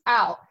turns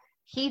out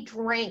he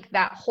drank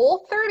that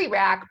whole 30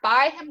 rack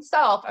by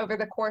himself over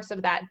the course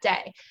of that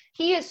day.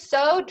 He is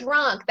so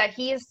drunk that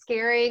he is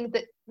scaring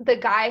the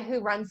guy who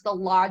runs the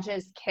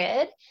lodge's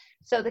kid.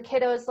 So the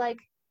kiddo is like,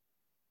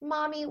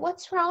 Mommy,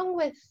 what's wrong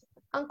with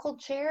Uncle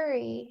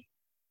Jerry?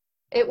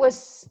 It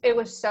was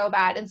so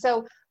bad. And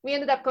so we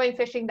ended up going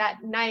fishing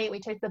that night. We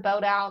took the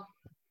boat out,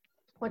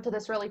 went to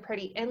this really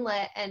pretty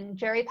inlet, and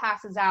Jerry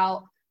passes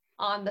out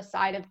on the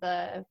side of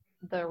the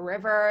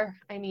river.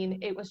 I mean,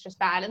 it was just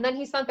bad. And then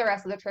he spent the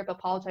rest of the trip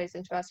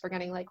apologizing to us for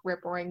getting like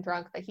rip roaring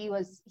drunk, that he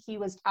was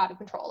out of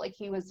control. Like,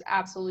 he was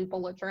absolutely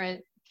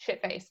belligerent,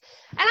 shit faced.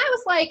 And I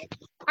was like,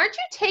 aren't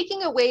you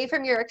taking away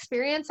from your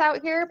experience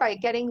out here by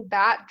getting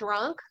that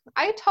drunk?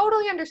 I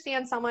totally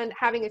understand someone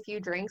having a few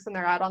drinks and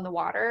they're out on the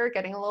water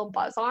getting a little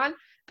buzz on,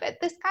 but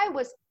this guy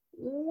was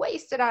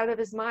wasted out of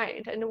his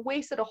mind and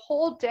wasted a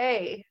whole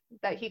day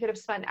that he could have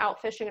spent out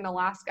fishing in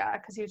Alaska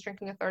because he was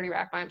drinking a 30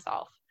 rack by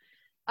himself.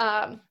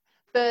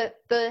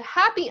 The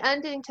happy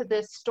ending to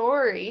this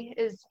story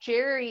is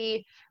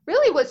Jerry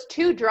really was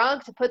too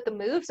drunk to put the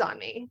moves on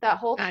me that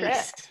whole trip.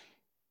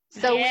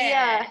 So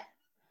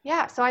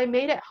so I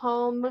made it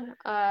home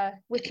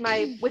with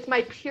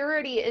my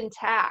purity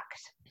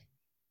intact.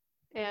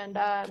 And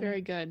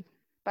very good.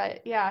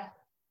 But yeah.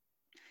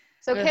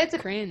 So kids,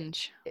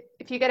 cringe.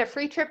 If you get a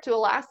free trip to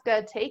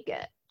Alaska, take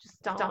it.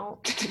 Just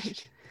don't.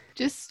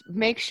 Just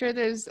make sure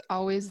there's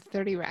always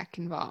 30 rack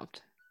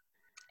involved.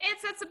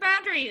 It sets the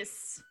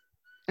boundaries.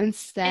 And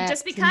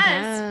just because,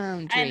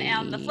 and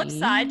on the flip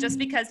side, just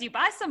because you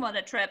buy someone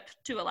a trip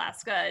to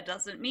Alaska, it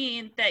doesn't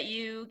mean that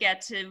you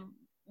get to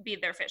be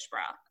their fish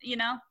bra,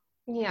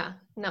 Yeah,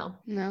 no.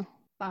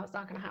 That was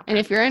not going to happen. And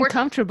if you're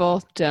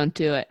uncomfortable, don't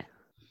do it.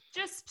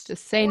 Just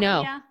say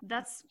no. Yeah,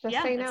 that's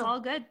say that's no. all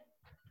good.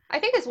 I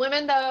think as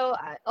women, though,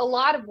 a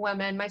lot of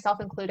women, myself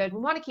included,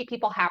 we want to keep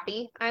people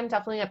happy. I'm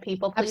definitely a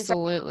people pleaser.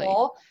 Absolutely.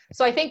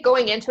 So I think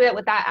going into it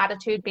with that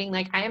attitude, being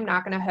like, I am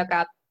not going to hook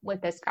up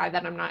with this guy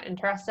that I'm not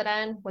interested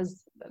in,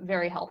 was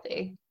very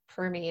healthy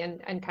for me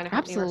and kind of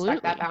helped me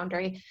respect that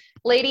boundary.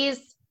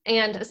 Ladies,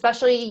 and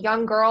especially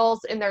young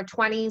girls in their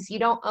 20s, you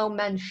don't owe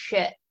men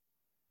shit.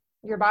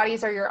 Your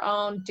bodies are your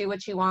own. Do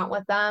what you want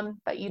with them,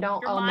 but you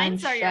don't owe men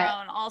shit. Your minds are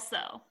your own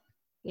also.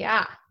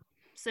 Yeah.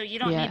 So you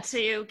don't need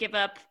to give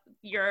up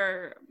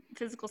your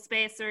physical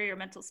space or your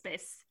mental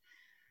space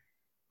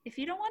if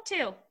you don't want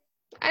to.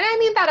 And I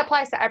mean, that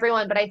applies to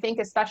everyone, but I think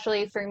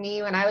especially for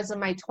me, when I was in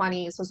my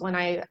 20s was when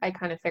I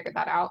kind of figured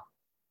that out.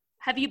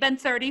 Have you been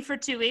 30 for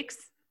 2 weeks?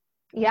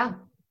 Yeah.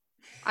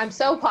 I'm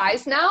so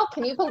wise now.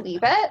 Can you believe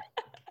it?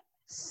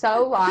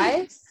 So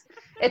wise.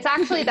 It's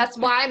actually, that's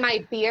why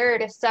my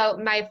beard is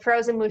my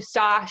frozen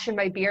mustache and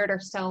my beard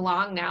are so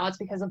long now. It's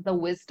because of the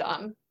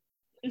wisdom.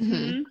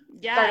 Mm-hmm.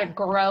 Yeah. Started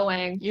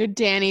growing. You're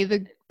Danny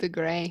the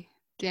gray.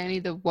 Danny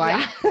the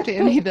white. Yeah.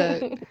 Danny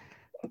the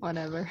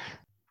whatever.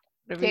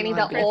 Danny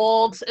the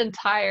old and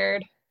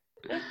tired.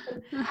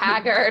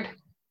 Haggard.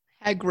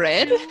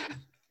 Hagrid?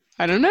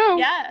 I don't know.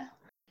 Yeah.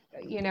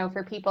 You know,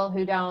 for people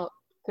who don't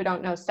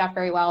know Steph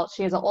very well,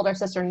 she has an older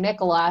sister,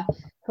 Nicola,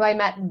 who I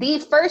met the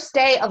first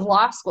day of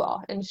law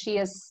school, and she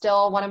is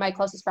still one of my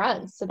closest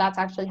friends. So that's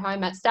actually how I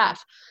met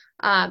Steph.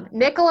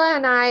 Nicola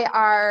and I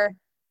are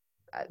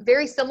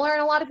very similar in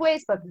a lot of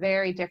ways, but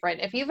very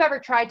different. If you've ever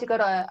tried to go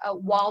to a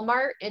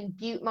Walmart in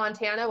Butte,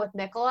 Montana with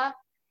Nicola,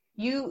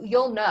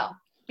 you'll know.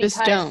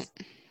 Just don't.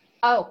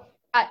 Oh,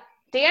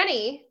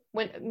 Danny,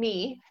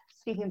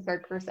 speaking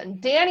third person,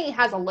 Danny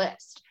has a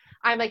list.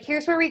 I'm like,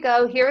 here's where we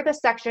go. Here are the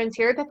sections.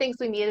 Here are the things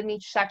we need in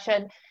each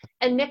section.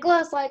 And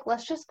Nicola's like,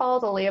 let's just follow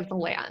the lay of the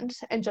land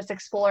and just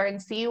explore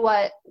and see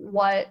what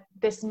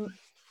this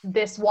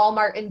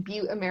Walmart in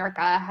Butte,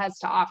 America has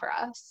to offer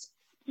us.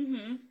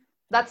 Mm-hmm.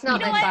 That's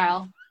not my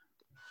style.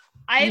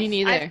 Me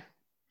neither.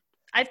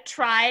 I've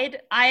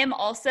tried. I am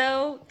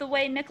also the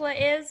way Nicola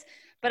is,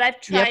 but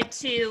I've tried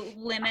to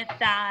limit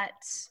that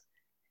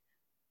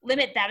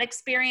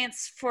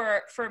experience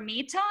for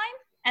me time,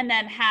 and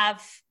then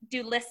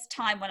do list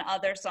time when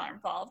others are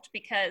involved,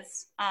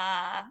 because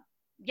I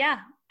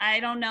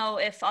don't know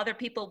if other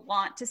people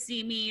want to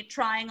see me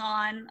trying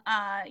on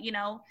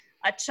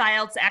a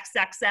child's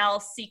XXL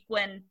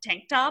sequin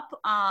tank top.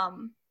 I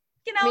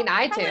mean,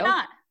 I do.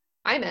 Not.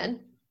 I'm in.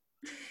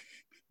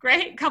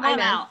 Great. Come on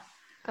out.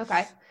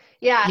 Okay.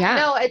 Yeah.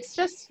 No, it's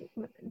just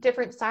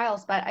different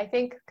styles, but I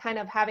think kind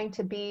of having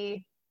to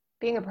being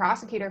a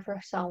prosecutor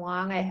for so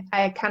long,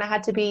 I kind of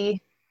had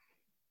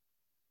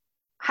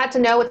to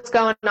know what's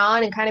going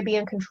on and kind of be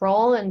in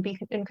control and be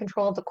in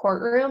control of the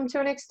courtroom to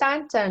an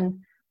extent. And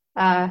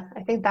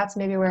I think that's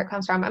maybe where it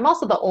comes from. I'm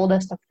also the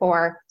oldest of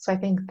 4, so I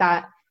think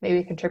that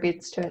maybe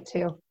contributes to it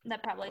too.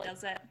 That probably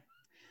does it.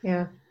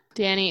 Yeah.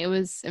 Danny, it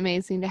was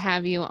amazing to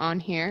have you on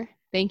here.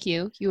 Thank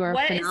you. You are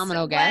a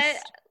phenomenal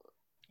guest.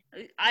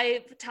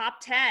 Top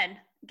 10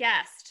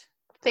 guest.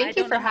 Thank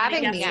you for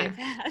having me.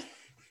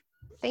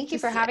 Thank you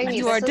for having me.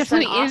 You are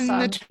definitely in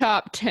the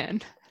top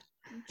 10.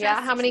 Yeah.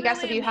 How many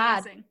guests have you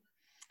had?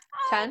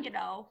 10?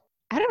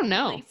 I don't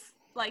know.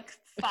 Like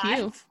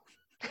 5.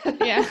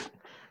 Yeah.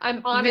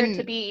 I'm honored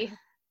to be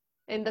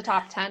in the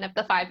top 10 of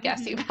the 5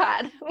 guests you've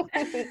had. Once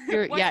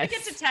we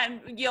get to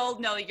 10, you'll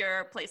know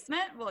your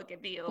placement. We'll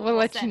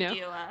let you know.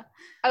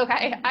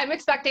 Okay. I'm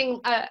expecting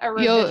a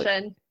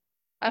revision,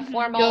 a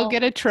formal. You'll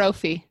get a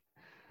trophy.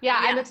 Yeah,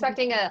 I'm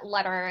expecting a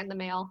letter in the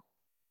mail.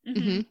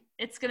 Mm-hmm.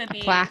 It's going to be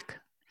a plaque.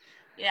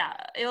 Yeah,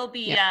 it'll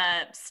be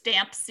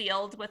stamp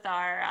sealed with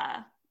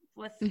our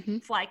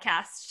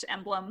Flycast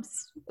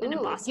emblems and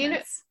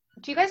embossments.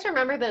 Do you guys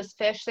remember those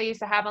fish they used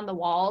to have on the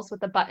walls with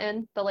the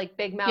button, the like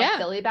big mouth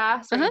Billy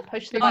bass, where you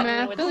push the button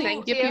and it would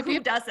sing to you? Who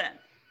doesn't?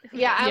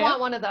 I want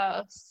one of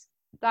those.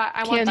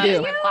 I want that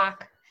as my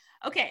plaque.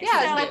 Okay.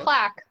 Yeah, it's my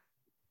plaque.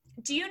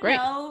 Do you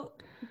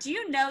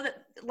know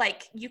that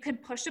like you can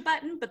push a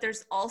button, but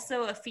there's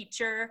also a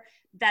feature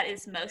that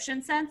is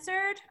motion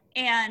censored,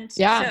 and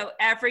so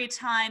every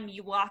time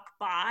you walk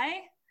by,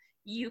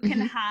 you can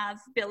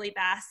have Billy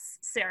Bass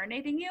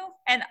serenading you.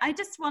 And I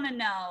just want to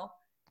know,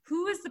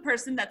 who is the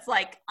person that's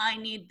like, I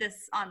need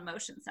this on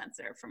motion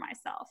sensor for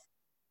myself?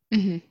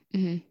 I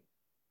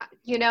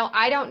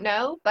don't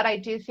know, but I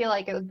do feel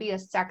like it would be a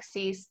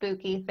sexy,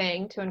 spooky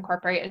thing to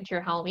incorporate into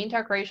your Halloween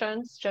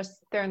decorations.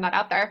 Just throwing that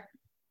out there.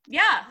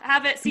 Yeah,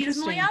 have it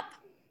seasonally up.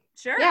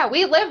 Sure. Yeah,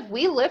 we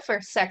live for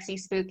sexy,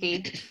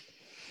 spooky.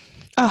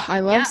 Oh, I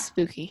love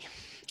spooky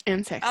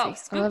and sexy. Oh,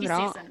 spooky I love it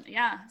all. Season.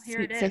 Yeah,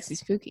 here it is. Sexy,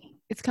 spooky.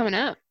 It's coming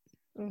up.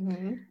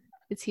 Mm-hmm.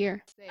 It's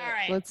here. All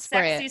right. Let's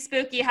spray sexy,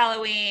 spooky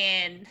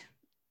Halloween.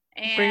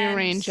 And bring a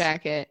rain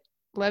jacket.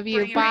 Love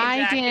you.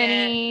 Bye,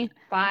 Danny.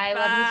 Bye.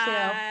 Love you too.